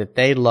car that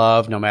they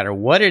love, no matter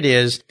what it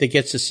is, that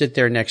gets to sit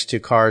there next to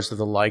cars of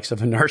the likes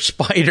of a Nart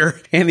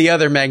Spider and the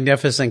other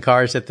magnificent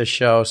cars at the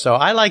show. So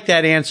I like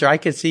that answer. I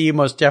could see you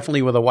most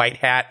definitely with a white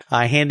hat,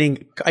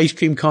 handing ice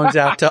cream cones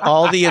out to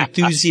all the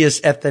enthusiasts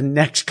at the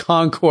next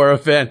Concours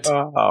event.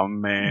 Oh,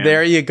 man.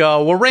 There you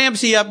go. Well,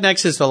 Ramsey, up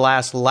next is the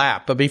last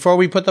lap. But before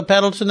we put the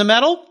pedal to the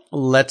metal,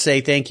 let's say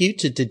thank you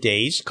to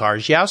today's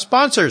Cars Yeah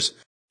sponsors.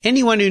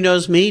 Anyone who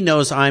knows me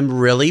knows I'm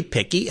really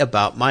picky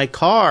about my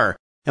car.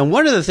 And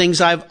one of the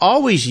things I've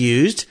always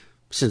used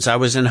since I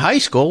was in high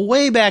school,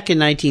 way back in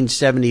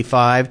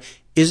 1975,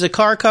 is a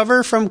car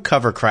cover from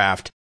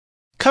Covercraft.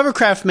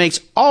 Covercraft makes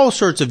all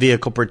sorts of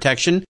vehicle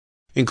protection,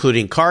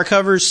 including car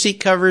covers,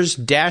 seat covers,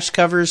 dash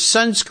covers,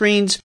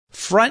 sunscreens,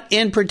 front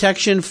end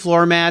protection,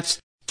 floor mats,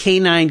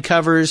 canine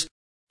covers,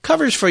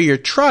 covers for your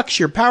trucks,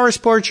 your power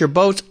sports, your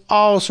boats,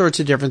 all sorts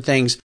of different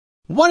things.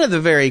 One of the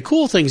very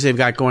cool things they've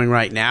got going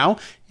right now,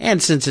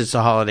 and since it's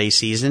the holiday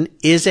season,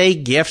 is a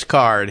gift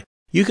card.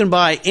 You can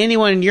buy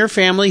anyone in your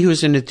family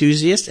who's an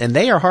enthusiast, and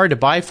they are hard to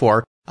buy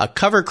for, a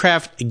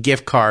Covercraft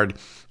gift card.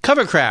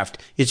 Covercraft,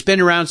 it's been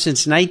around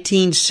since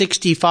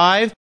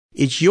 1965.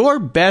 It's your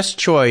best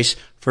choice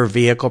for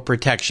vehicle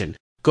protection.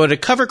 Go to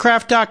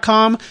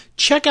covercraft.com,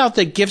 check out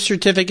the gift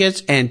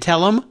certificates, and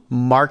tell them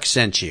Mark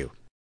sent you.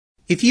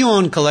 If you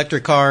own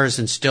collector cars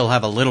and still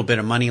have a little bit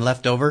of money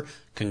left over,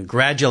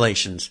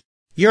 congratulations.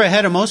 You're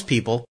ahead of most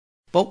people,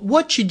 but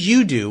what should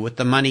you do with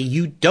the money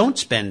you don't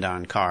spend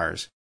on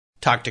cars?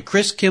 Talk to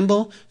Chris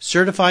Kimball,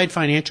 certified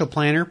financial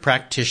planner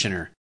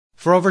practitioner.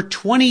 For over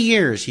 20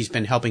 years, he's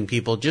been helping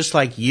people just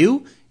like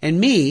you and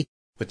me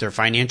with their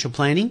financial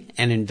planning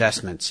and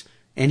investments.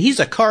 And he's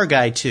a car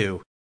guy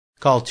too.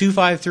 Call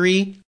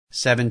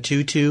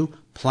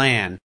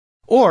 253-722-PLAN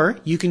Or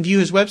you can view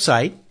his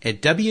website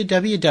at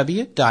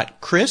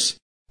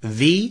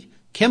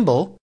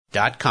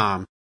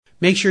www.chrisvkimball.com.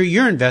 Make sure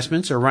your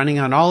investments are running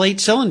on all 8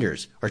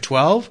 cylinders, or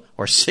 12,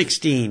 or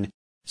 16.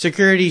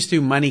 Securities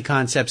through Money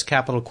Concepts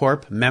Capital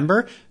Corp.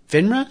 Member,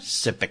 FINRA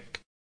SIPC.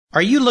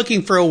 Are you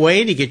looking for a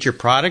way to get your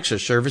products or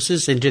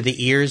services into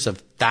the ears of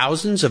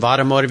thousands of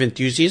automotive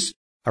enthusiasts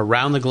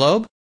around the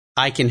globe?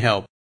 I can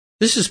help.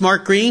 This is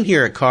Mark Green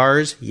here at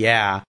Cars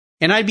Yeah,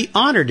 and I'd be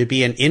honored to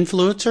be an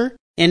influencer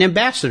and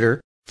ambassador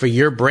for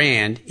your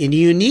brand in a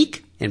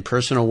unique and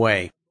personal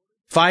way.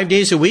 5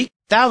 days a week,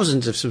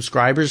 thousands of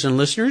subscribers and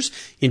listeners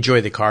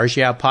enjoy the Cars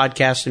Yeah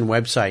podcast and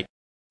website.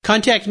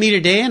 Contact me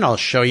today and I'll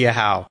show you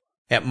how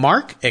at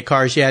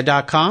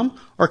mark@carsyeah.com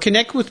or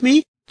connect with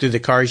me through the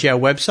Cars Yeah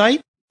website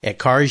at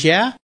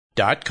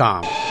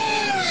carsyeah.com.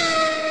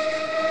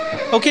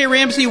 Okay,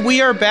 Ramsey,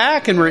 we are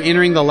back and we're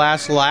entering the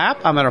last lap.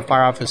 I'm going to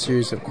fire off a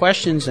series of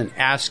questions and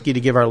ask you to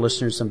give our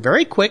listeners some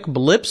very quick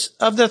blips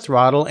of the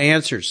throttle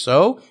answers.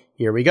 So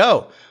here we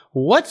go.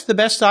 What's the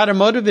best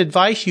automotive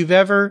advice you've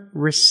ever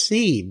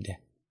received?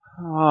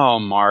 Oh,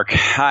 Mark,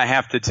 I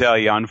have to tell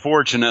you,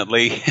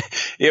 unfortunately,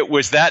 it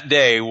was that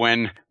day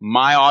when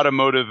my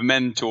automotive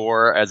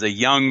mentor as a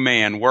young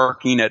man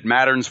working at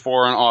Matterns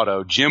Foreign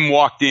Auto, Jim,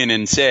 walked in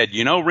and said,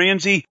 you know,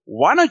 Ramsey,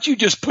 why don't you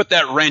just put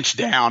that wrench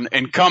down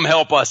and come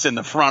help us in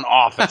the front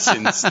office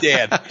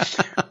instead?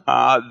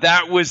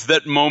 That was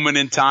that moment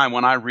in time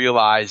when I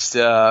realized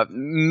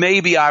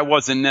maybe I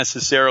wasn't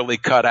necessarily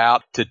cut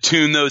out to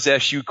tune those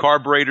SU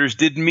carburetors.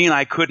 Didn't mean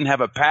I couldn't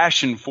have a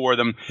passion for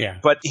them. Yeah.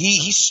 But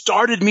he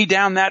started me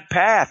down that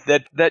path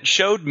that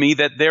showed me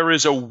that there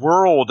is a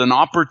world, an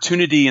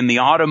opportunity in the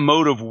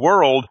automotive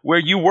world where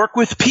you work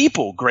with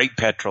people, great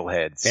petrol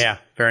heads. Yeah,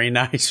 very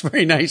nice.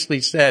 Very nicely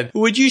said.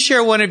 Would you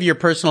share one of your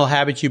personal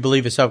habits you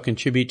believe has helped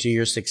contribute to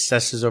your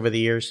successes over the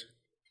years?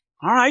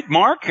 All right,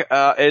 Mark,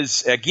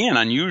 as again,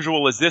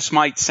 unusual as this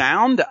might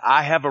sound,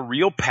 I have a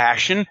real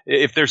passion.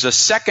 If there's a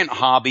second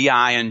hobby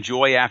I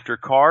enjoy after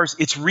cars,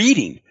 it's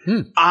reading.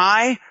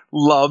 I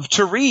love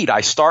to read.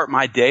 I start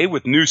my day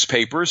with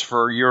newspapers.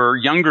 For your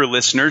younger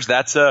listeners,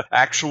 that's a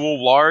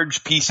actual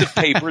large piece of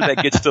paper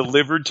that gets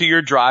delivered to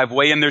your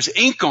driveway, and there's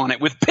ink on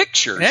it with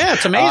pictures. Yeah,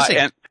 it's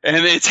amazing.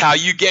 And it's how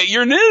you get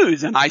your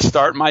news. And I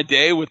start my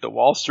day with the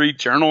Wall Street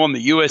Journal and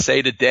the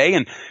USA Today.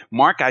 And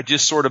Mark, I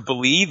just sort of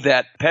believe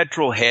that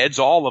petrol heads,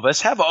 all of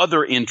us, have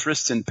other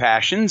interests and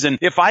passions. And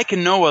if I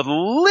can know a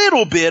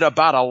little bit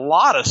about a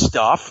lot of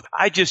stuff,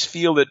 I just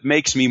feel it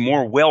makes me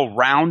more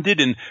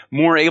well-rounded and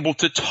more able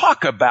to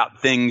talk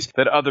about things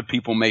that other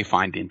people may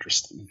find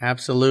interesting.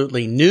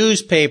 Absolutely.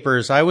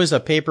 Newspapers. I was a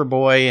paper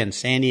boy in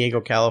San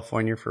Diego,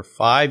 California for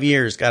 5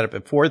 years. Got up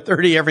at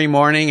 4:30 every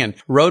morning and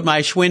rode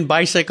my Schwinn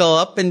bicycle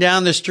up and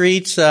down the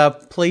streets,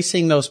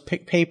 placing those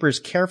papers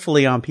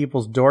carefully on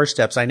people's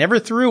doorsteps. I never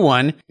threw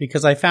one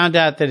because I found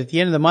out that at the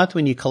end of the month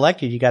when you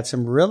collected, you got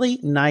some really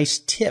nice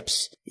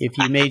tips if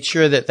you made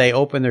sure that they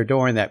opened their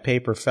door and that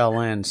paper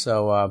fell in.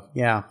 So,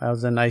 yeah, that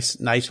was a nice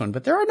one.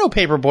 But there are no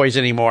paper boys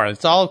anymore.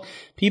 It's all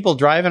people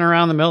driving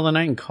around the middle of the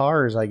night in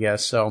cars, I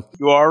guess. So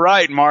you are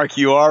right, Mark.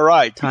 You are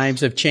right.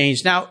 Times have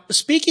changed. Now,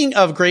 speaking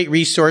of great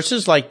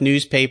resources like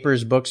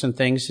newspapers, books, and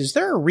things, is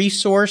there a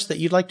resource that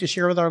you'd like to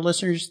share with our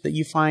listeners that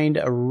you find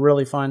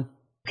really fun?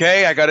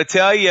 Okay, I got to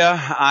tell you,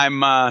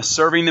 I'm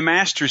serving the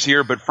masters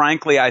here, but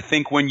frankly, I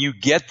think when you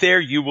get there,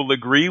 you will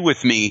agree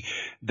with me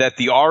that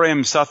the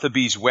RM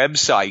Sotheby's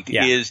website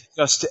is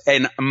just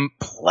a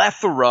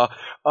plethora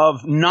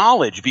of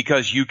knowledge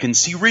because you can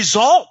see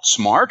results,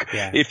 Mark.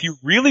 Yeah. If you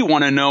really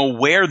want to know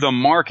where the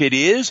market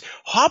is,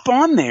 hop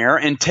on there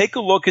and take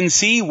a look and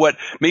see what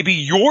maybe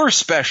your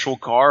special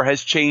car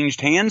has changed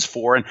hands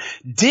for and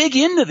dig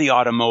into the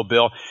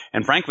automobile.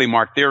 And frankly,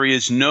 Mark, there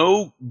is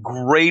no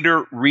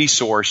greater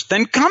resource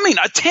than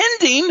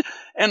attending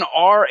an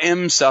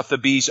RM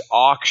Sotheby's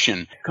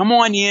auction. Come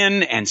on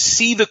in and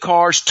see the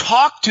cars,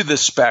 talk to the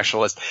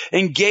specialist,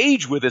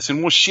 engage with us,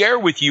 and we'll share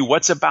with you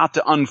what's about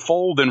to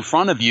unfold in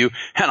front of you.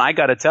 And I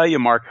got to tell you,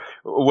 Mark,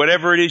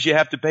 whatever it is you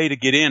have to pay to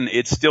get in,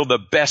 it's still the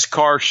best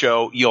car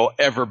show you'll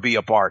ever be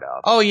a part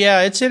of. Oh,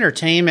 yeah, it's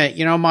entertainment.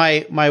 You know,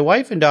 my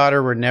wife and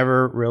daughter were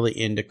never really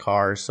into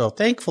cars, so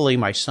thankfully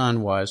my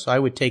son was. So I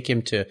would take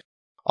him to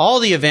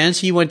all the events.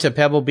 He went to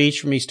Pebble Beach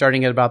for me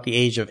starting at about the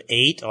age of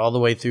 8 all the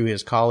way through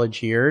his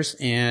college years.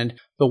 And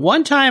the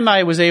one time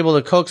I was able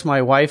to coax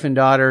my wife and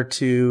daughter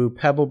to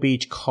Pebble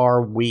Beach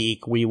Car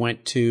Week, we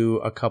went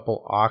to a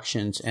couple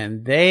auctions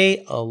and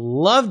they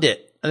loved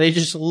it. They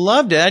just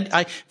loved it.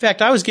 In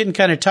fact, I was getting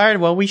kind of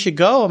tired. Well, we should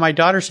go. And my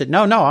daughter said,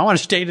 no, I want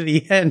to stay to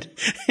the end.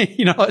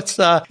 You know, it's,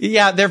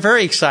 they're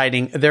very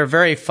exciting. They're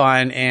very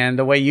fun. And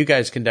the way you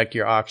guys conduct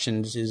your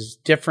auctions is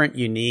different,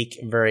 unique,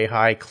 very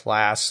high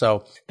class.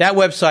 So that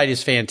website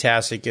is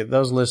fantastic.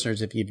 Those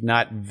listeners, if you've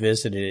not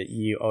visited it,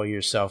 you owe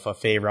yourself a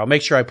favor. I'll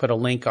make sure I put a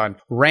link on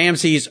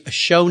Ramsey's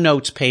show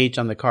notes page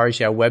on the Cars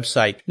Yeah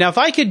website. Now, if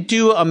I could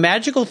do a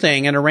magical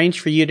thing and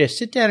arrange for you to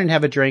sit down and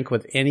have a drink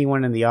with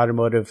anyone in the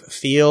automotive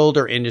field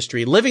or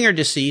industry, living or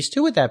deceased,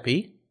 who would that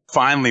be?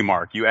 Finally,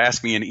 Mark, you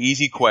asked me an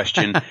easy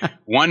question.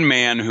 One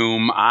man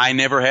whom I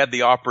never had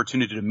the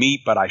opportunity to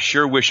meet, but I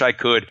sure wish I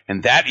could,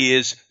 and that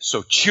is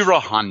Soichiro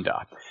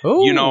Honda.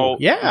 Ooh,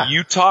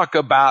 You talk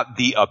about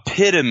the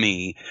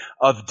epitome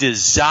of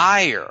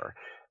desire,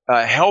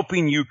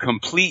 helping you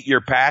complete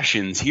your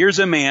passions. Here's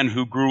a man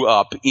who grew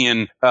up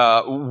in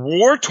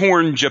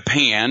war-torn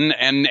Japan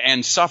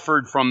and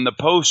suffered from the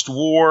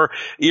post-war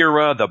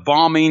era, the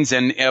bombings,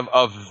 and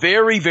of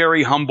very,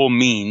 very humble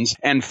means,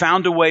 and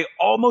found a way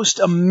almost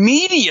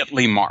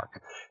immediately,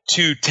 Mark,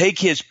 to take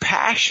his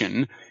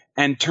passion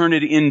and turn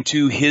it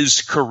into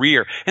his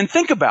career. And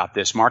think about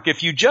this, Mark.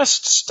 If you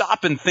just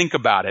stop and think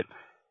about it,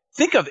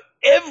 think of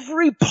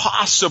every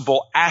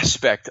possible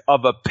aspect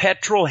of a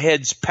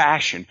petrolhead's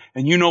passion.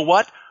 And you know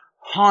what?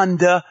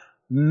 Honda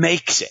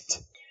makes it,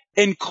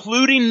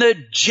 including the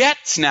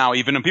jets now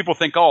even. And people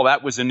think, oh,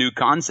 that was a new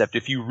concept.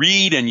 If you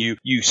read and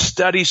you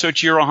study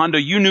Soichiro Honda,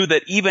 you knew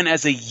that even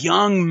as a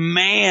young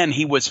man,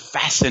 he was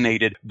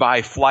fascinated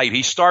by flight.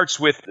 He starts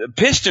with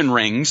piston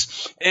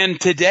rings,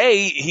 and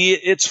today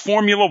it's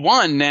Formula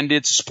One, and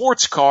it's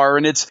sports car,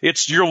 and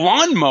it's your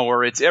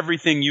lawnmower. It's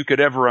everything you could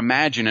ever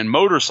imagine. And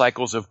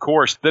motorcycles, of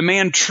course. The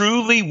man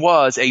truly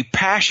was a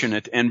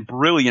passionate and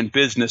brilliant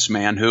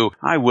businessman who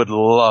I would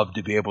love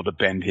to be able to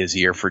bend his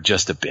ear for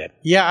just a bit.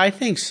 Yeah, I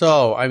think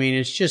so. I mean,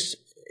 it's just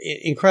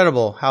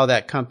incredible how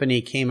that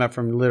company came up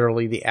from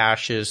literally the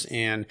ashes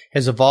and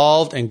has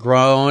evolved and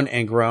grown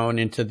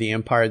into the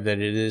empire that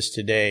it is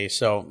today.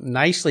 So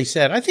nicely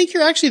said. I think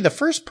you're actually the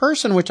first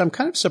person, which I'm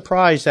kind of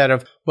surprised out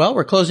of, well,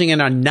 we're closing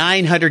in on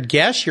 900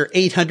 guests. You're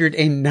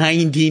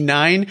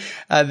 899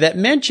 that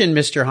mentioned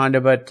Mr.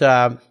 Honda, but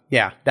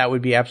yeah, that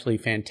would be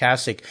absolutely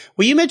fantastic.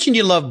 Well, you mentioned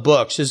you love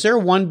books. Is there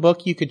one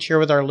book you could share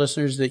with our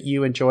listeners that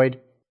you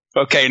enjoyed?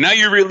 Okay, now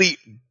you really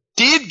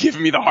did give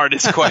me the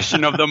hardest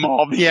question of them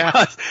all, because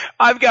yeah.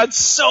 I've got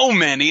so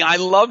many. I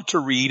love to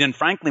read, and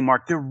frankly,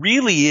 Mark, there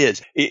really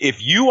is.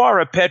 If you are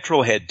a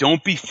petrolhead,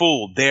 don't be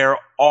fooled. There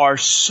are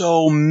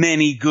so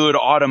many good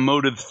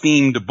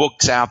automotive-themed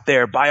books out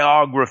there,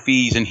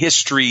 biographies and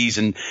histories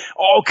and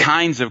all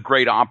kinds of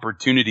great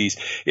opportunities.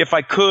 If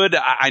I could,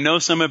 I know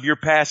some of your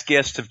past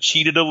guests have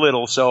cheated a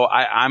little, so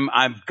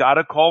I've got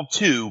to call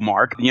two,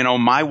 Mark. You know,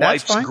 my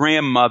wife's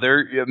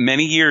grandmother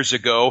many years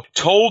ago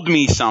told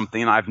me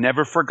something I've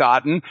never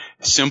forgotten.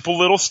 Simple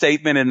little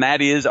statement, and that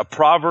is, a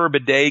proverb a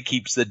day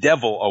keeps the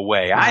devil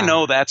away. Wow. I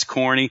know that's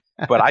corny,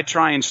 but I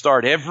try and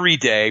start every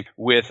day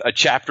with a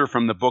chapter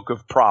from the book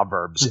of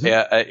Proverbs.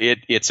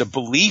 Mm-hmm. It's a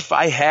belief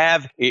I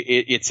have.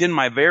 It's in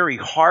my very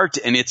heart.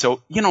 And it's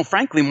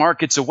frankly,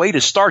 Mark, it's a way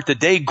to start the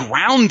day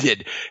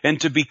grounded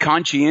and to be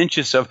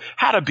conscientious of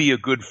how to be a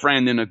good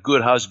friend and a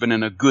good husband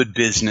and a good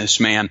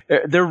businessman.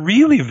 They're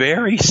really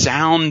very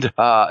sound.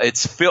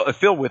 It's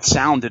filled with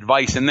sound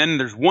advice. And then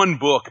there's one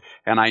book,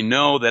 and I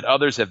know that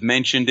others have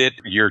mentioned it.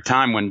 Your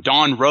time when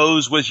Don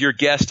Rose was your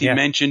guest, he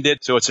mentioned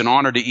it. So it's an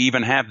honor to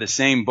even have the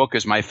same book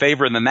as my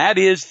favorite, and that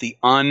is The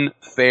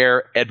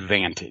Unfair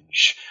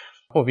Advantage.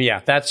 Oh, yeah,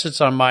 that sits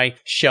on my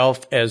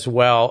shelf as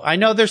well. I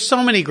know there's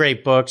so many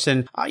great books,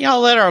 and I'll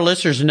let our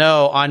listeners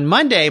know on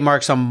Monday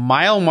marks a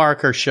mile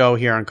marker show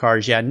here on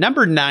Cars Yeah.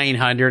 Number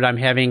 900, I'm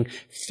having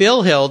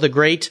Phil Hill, the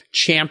great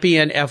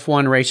champion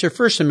F1 racer,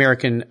 first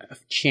American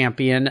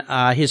champion.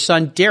 His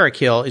son, Derek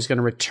Hill, is going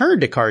to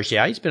return to Cars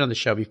Yeah. He's been on the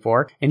show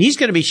before, and he's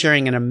going to be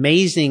sharing an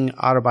amazing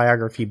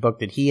autobiography book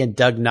that he and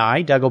Doug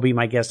will be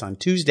my guest on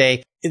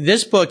Tuesday.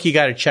 This book, you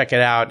got to check it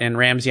out. And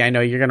Ramsey, I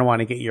know you're going to want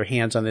to get your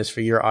hands on this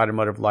for your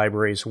automotive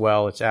library as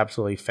well. It's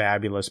absolutely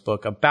fabulous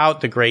book about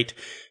the great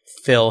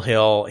Phil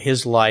Hill,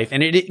 his life.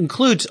 And it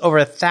includes over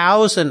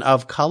 1,000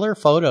 of color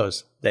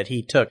photos that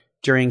he took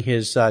during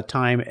his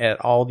time at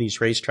all these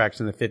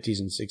racetracks in the 50s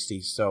and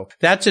 60s. So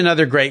that's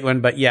another great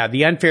one. But yeah,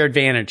 The Unfair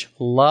Advantage.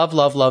 Love,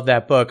 love, love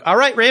that book. All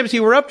right,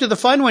 Ramsey, we're up to the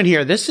fun one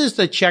here. This is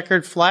the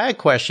checkered flag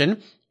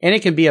question, and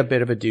it can be a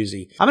bit of a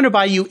doozy. I'm going to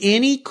buy you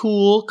any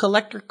cool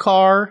collector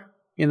car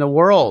in the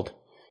world.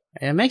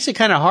 It makes it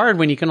kind of hard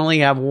when you can only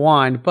have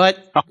one,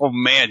 but oh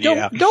man,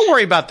 don't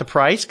worry about the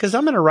price, because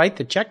I'm going to write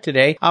the check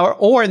today.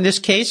 Or in this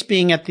case,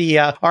 being at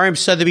the RM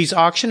Sotheby's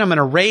auction, I'm going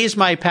to raise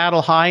my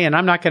paddle high, and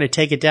I'm not going to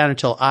take it down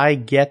until I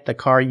get the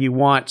car you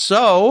want.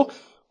 So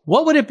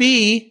what would it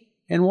be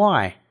and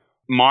why?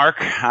 Mark,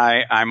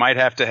 I might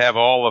have to have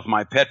all of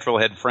my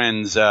petrolhead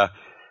friends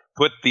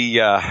put the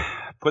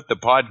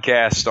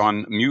podcast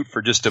on mute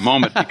for just a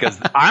moment, because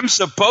I'm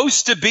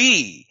supposed to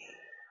be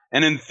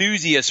an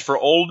enthusiast for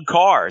old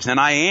cars, and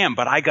I am,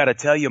 but I got to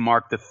tell you,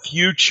 Mark, the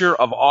future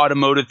of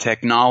automotive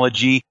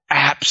technology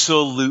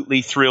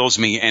absolutely thrills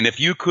me. And if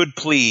you could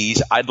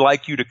please, I'd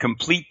like you to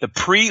complete the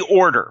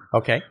pre-order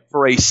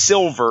for a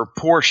silver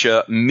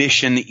Porsche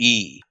Mission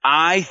E.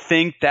 I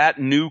think that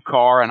new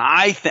car, and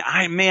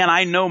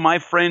I know my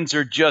friends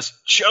are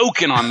just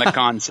choking on the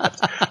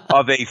concept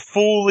of a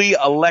fully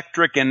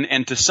electric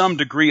and to some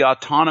degree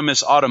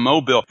autonomous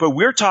automobile. But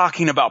we're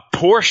talking about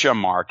Porsche,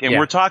 Mark, and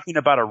we're talking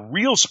about a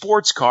real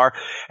sports car.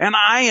 And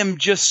I am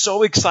just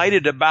so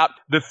excited about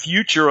the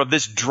future of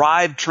this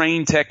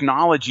drivetrain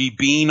technology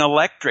being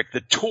electric,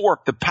 the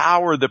torque, the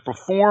power, the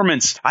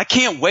performance. I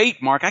can't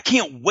wait, Mark. I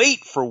can't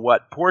wait for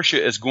what Porsche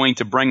is going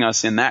to bring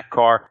us in that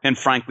car and,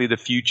 frankly, the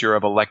future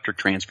of electric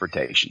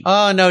transportation.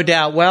 Oh, no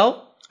doubt.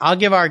 Well, I'll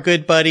give our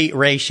good buddy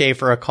Ray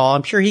Schaefer a call.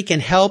 I'm sure he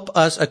can help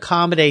us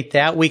accommodate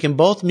that. We can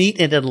both meet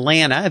in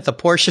Atlanta at the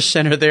Porsche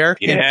Center there.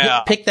 Yeah.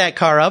 And pick that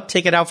car up,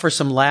 take it out for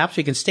some laps.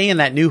 We can stay in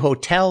that new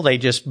hotel they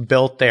just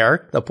built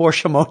there, the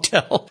Porsche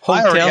Motel.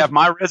 I already have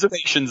my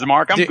reservations,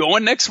 Mark. I'm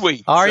going next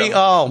week. Are you?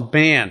 Oh,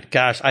 man.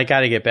 Gosh, I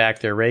got to get back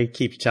there. Ray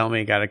keeps telling me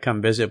I got to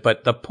come visit.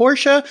 But the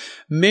Porsche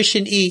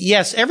Mission E,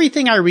 yes,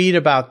 everything I read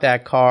about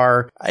that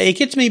car, it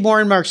gets me more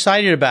and more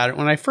excited about it.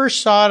 When I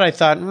first saw it, I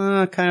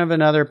thought, kind of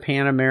another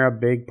Panamera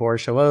big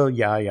Porsche. Well,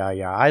 yeah.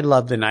 I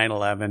love the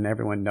 911.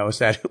 Everyone knows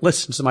that who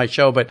listens to my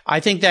show. But I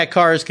think that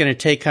car is going to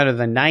take kind of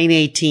the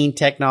 918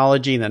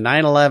 technology, the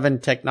 911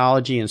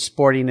 technology and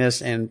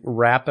sportiness and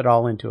wrap it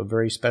all into a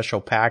very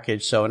special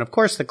package. So, and of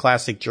course, the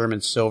classic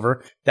German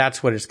silver.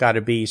 That's what it's got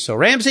to be. So,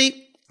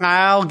 Ramsey,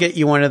 I'll get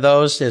you one of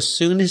those as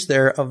soon as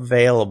they're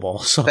available.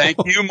 So thank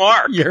you,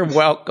 Mark. You're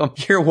welcome.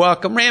 You're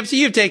welcome. Ramsey,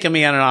 you've taken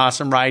me on an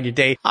awesome ride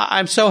today.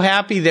 I'm so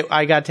happy that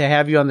I got to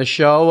have you on the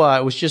show.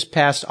 It was just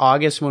past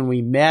August when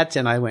we met,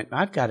 and I went,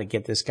 I've got to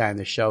get this guy on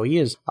the show. He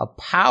is a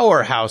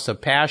powerhouse of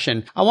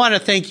passion. I want to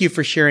thank you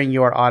for sharing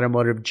your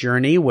automotive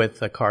journey with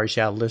the Cars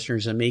Yeah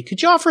listeners and me.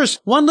 Could you offer us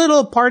one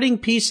little parting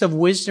piece of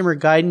wisdom or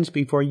guidance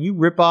before you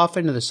rip off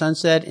into the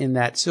sunset in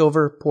that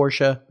silver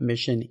Porsche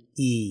Mission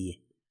E?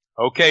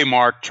 Okay,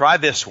 Mark, try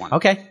this one.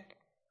 Okay.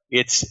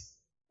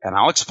 And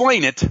I'll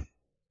explain it,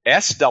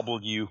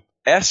 SW,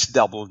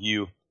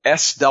 SW,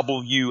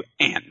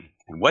 SWN.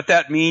 And what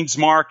that means,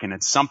 Mark, and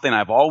it's something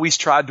I've always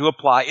tried to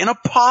apply in a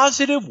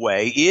positive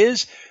way,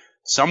 is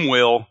some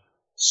will,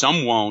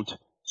 some won't,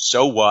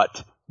 so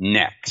what,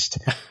 next.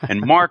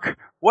 And Mark,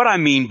 what I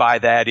mean by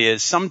that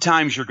is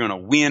sometimes you're going to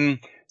win,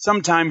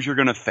 sometimes you're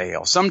going to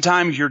fail.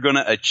 Sometimes you're going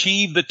to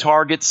achieve the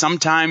target.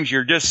 Sometimes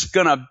you're just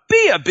going to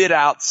be a bit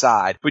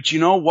outside. But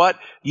you know what?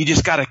 You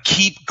just got to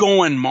keep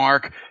going,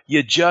 Mark.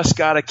 You just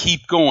got to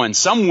keep going.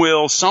 Some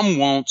will, some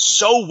won't.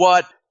 So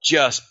what?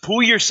 Just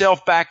pull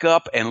yourself back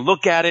up and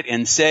look at it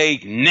and say,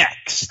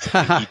 next.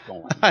 Keep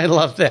going. I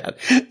love that.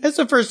 That's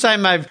the first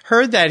time I've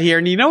heard that here.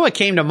 And you know what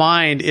came to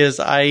mind is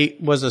I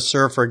was a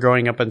surfer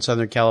growing up in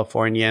Southern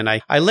California. And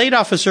I laid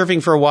off of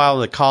surfing for a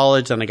while at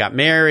college. And I got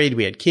married.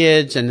 We had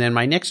kids. And then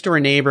my next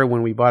door neighbor,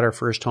 when we bought our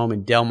first home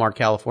in Del Mar,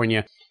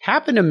 California,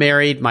 happened to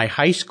marry my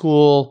high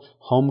school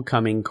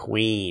homecoming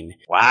queen.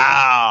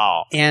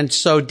 Wow. And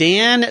so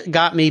Dan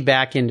got me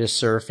back into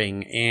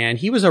surfing, and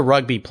he was a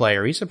rugby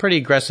player. He's a pretty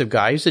aggressive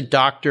guy. He's a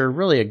doctor,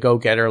 really a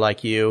go-getter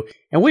like you.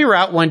 And we were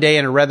out one day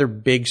in a rather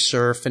big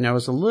surf, and I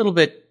was a little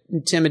bit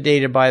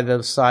intimidated by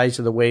the size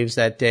of the waves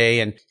that day.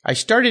 And I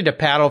started to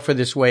paddle for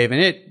this wave,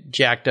 and it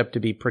jacked up to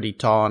be pretty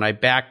tall, and I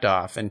backed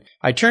off. And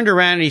I turned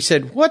around and he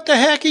said, "What the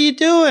heck are you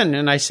doing?"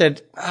 And I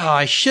said, "Oh,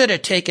 I should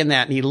have taken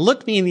that." And he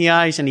looked me in the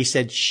eyes and he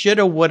said,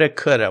 "Shoulda, woulda,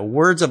 coulda.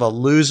 Words of a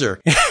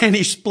loser." And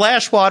he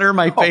splashed water in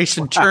my face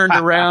and turned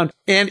around.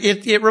 And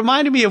it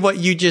reminded me of what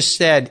you just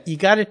said. You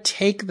got to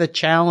take the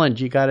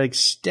challenge. You got to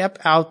step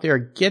out there,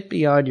 get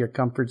beyond your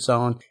comfort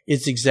zone.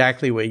 It's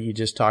exactly what you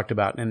just talked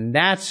about. And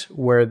that's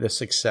where the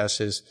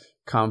successes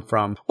come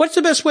from. What's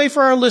the best way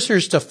for our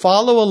listeners to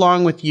follow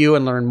along with you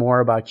and learn more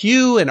about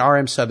you and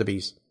RM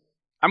Sotheby's?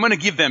 I'm going to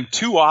give them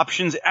two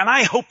options, and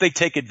I hope they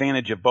take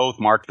advantage of both,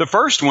 Mark. The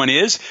first one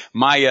is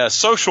my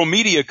social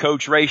media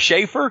coach, Ray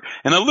Schaefer,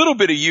 and a little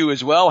bit of you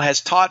as well,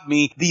 has taught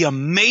me the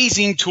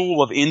amazing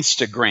tool of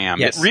Instagram.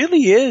 Yes. It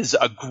really is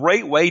a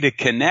great way to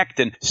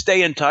connect and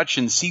stay in touch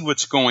and see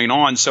what's going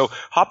on. So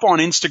hop on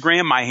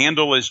Instagram. My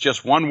handle is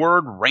just one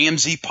word,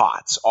 Ramsey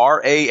Potts,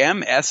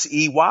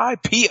 RAMSEY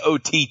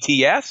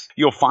POTTS.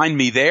 You'll find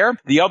me there.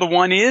 The other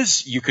one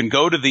is you can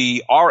go to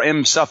the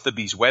RM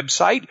Sotheby's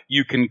website.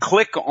 You can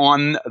click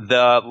on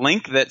the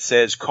link that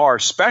says Car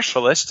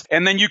Specialist,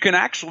 and then you can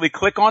actually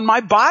click on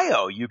my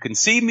bio. You can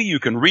see me.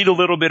 You can read a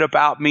little bit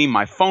about me,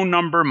 my phone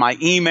number, my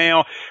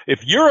email.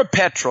 If you're a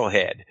petrol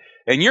head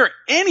and you're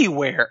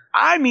anywhere,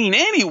 I mean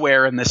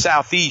anywhere in the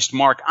Southeast,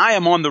 Mark, I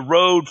am on the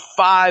road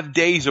 5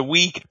 days a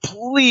week.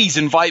 Please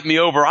invite me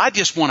over. I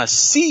just want to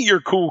see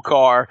your cool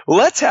car.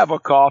 Let's have a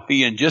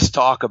coffee and just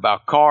talk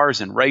about cars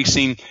and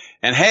racing.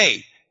 And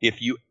hey, if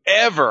you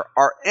ever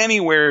are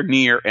anywhere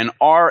near an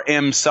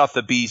RM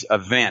Sotheby's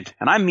event,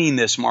 and I mean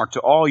this, Mark, to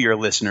all your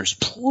listeners,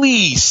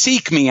 please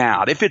seek me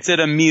out. If it's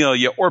at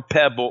Amelia or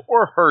Pebble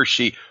or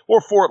Hershey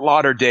or Fort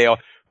Lauderdale,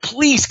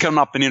 please come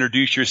up and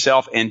introduce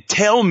yourself and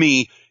tell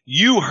me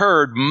you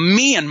heard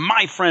me and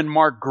my friend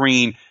Mark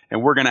Green,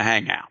 and we're going to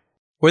hang out.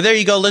 Well, there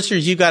you go,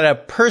 listeners. You got a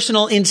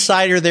personal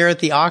insider there at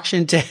the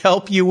auction to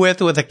help you with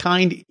a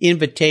kind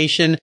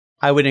invitation.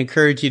 I would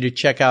encourage you to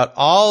check out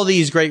all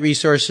these great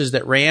resources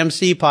that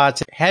Ramsey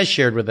Potts has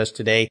shared with us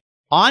today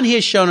on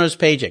his show notes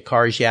page at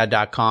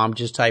carsyeah.com.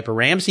 Just type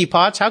Ramsey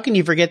Potts. How can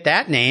you forget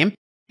that name?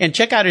 And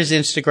check out his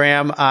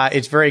Instagram.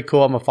 It's very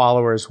cool. I'm a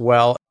follower as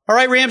well. All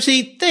right,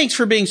 Ramsey, thanks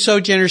for being so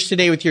generous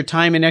today with your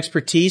time and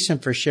expertise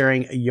and for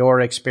sharing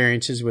your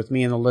experiences with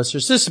me and the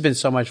listeners. This has been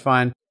so much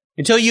fun.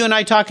 Until you and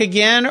I talk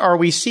again or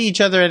we see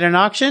each other at an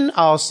auction,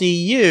 I'll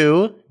see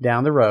you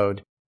down the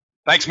road.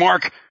 Thanks,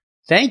 Mark.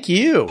 Thank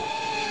you.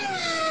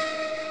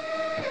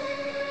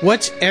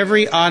 What's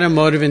every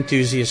automotive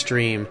enthusiast's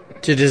dream?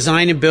 To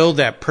design and build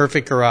that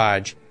perfect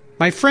garage.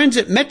 My friends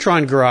at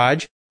Metron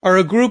Garage are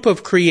a group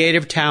of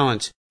creative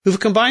talents who've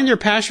combined their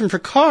passion for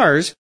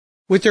cars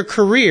with their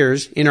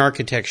careers in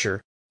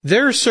architecture.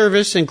 Their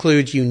service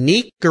includes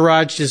unique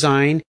garage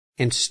design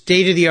and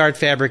state-of-the-art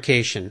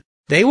fabrication.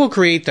 They will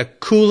create the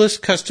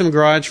coolest custom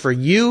garage for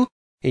you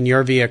and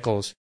your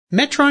vehicles.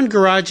 Metron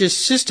Garage's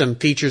system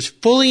features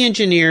fully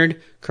engineered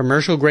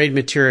commercial-grade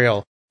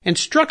material and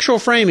structural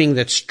framing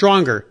that's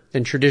stronger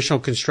than traditional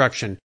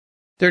construction.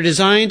 Their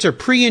designs are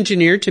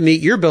pre-engineered to meet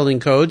your building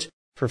codes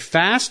for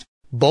fast,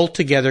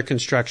 bolt-together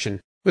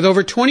construction. With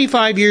over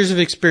 25 years of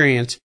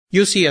experience,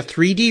 you'll see a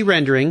 3D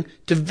rendering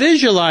to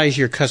visualize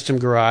your custom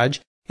garage,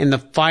 and the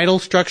final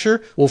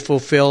structure will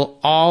fulfill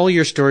all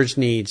your storage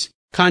needs.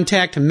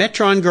 Contact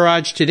Metron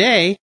Garage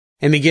today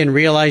and begin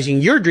realizing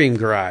your dream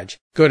garage.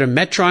 Go to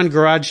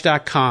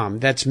metrongarage.com.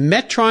 That's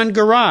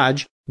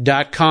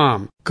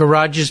metrongarage.com.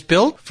 Garage is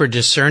built for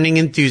discerning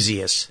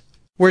enthusiasts.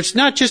 Where it's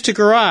not just a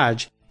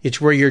garage,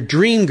 it's where your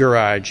dream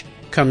garage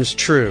comes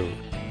true.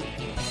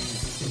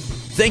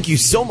 Thank you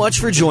so much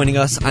for joining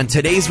us on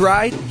today's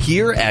ride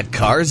here at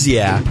Cars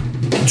Yeah.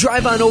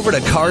 Drive on over to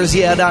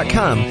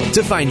carsyeah.com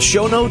to find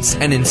show notes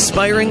and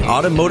inspiring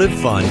automotive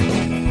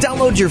fun.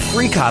 Download your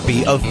free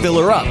copy of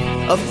Filler Up,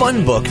 a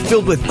fun book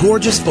filled with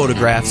gorgeous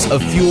photographs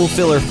of fuel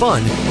filler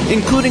fun,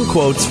 including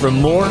quotes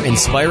from more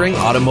inspiring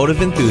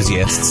automotive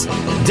enthusiasts.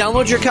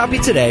 Download your copy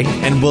today,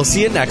 and we'll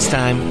see you next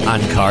time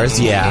on Cars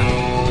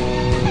Yeah.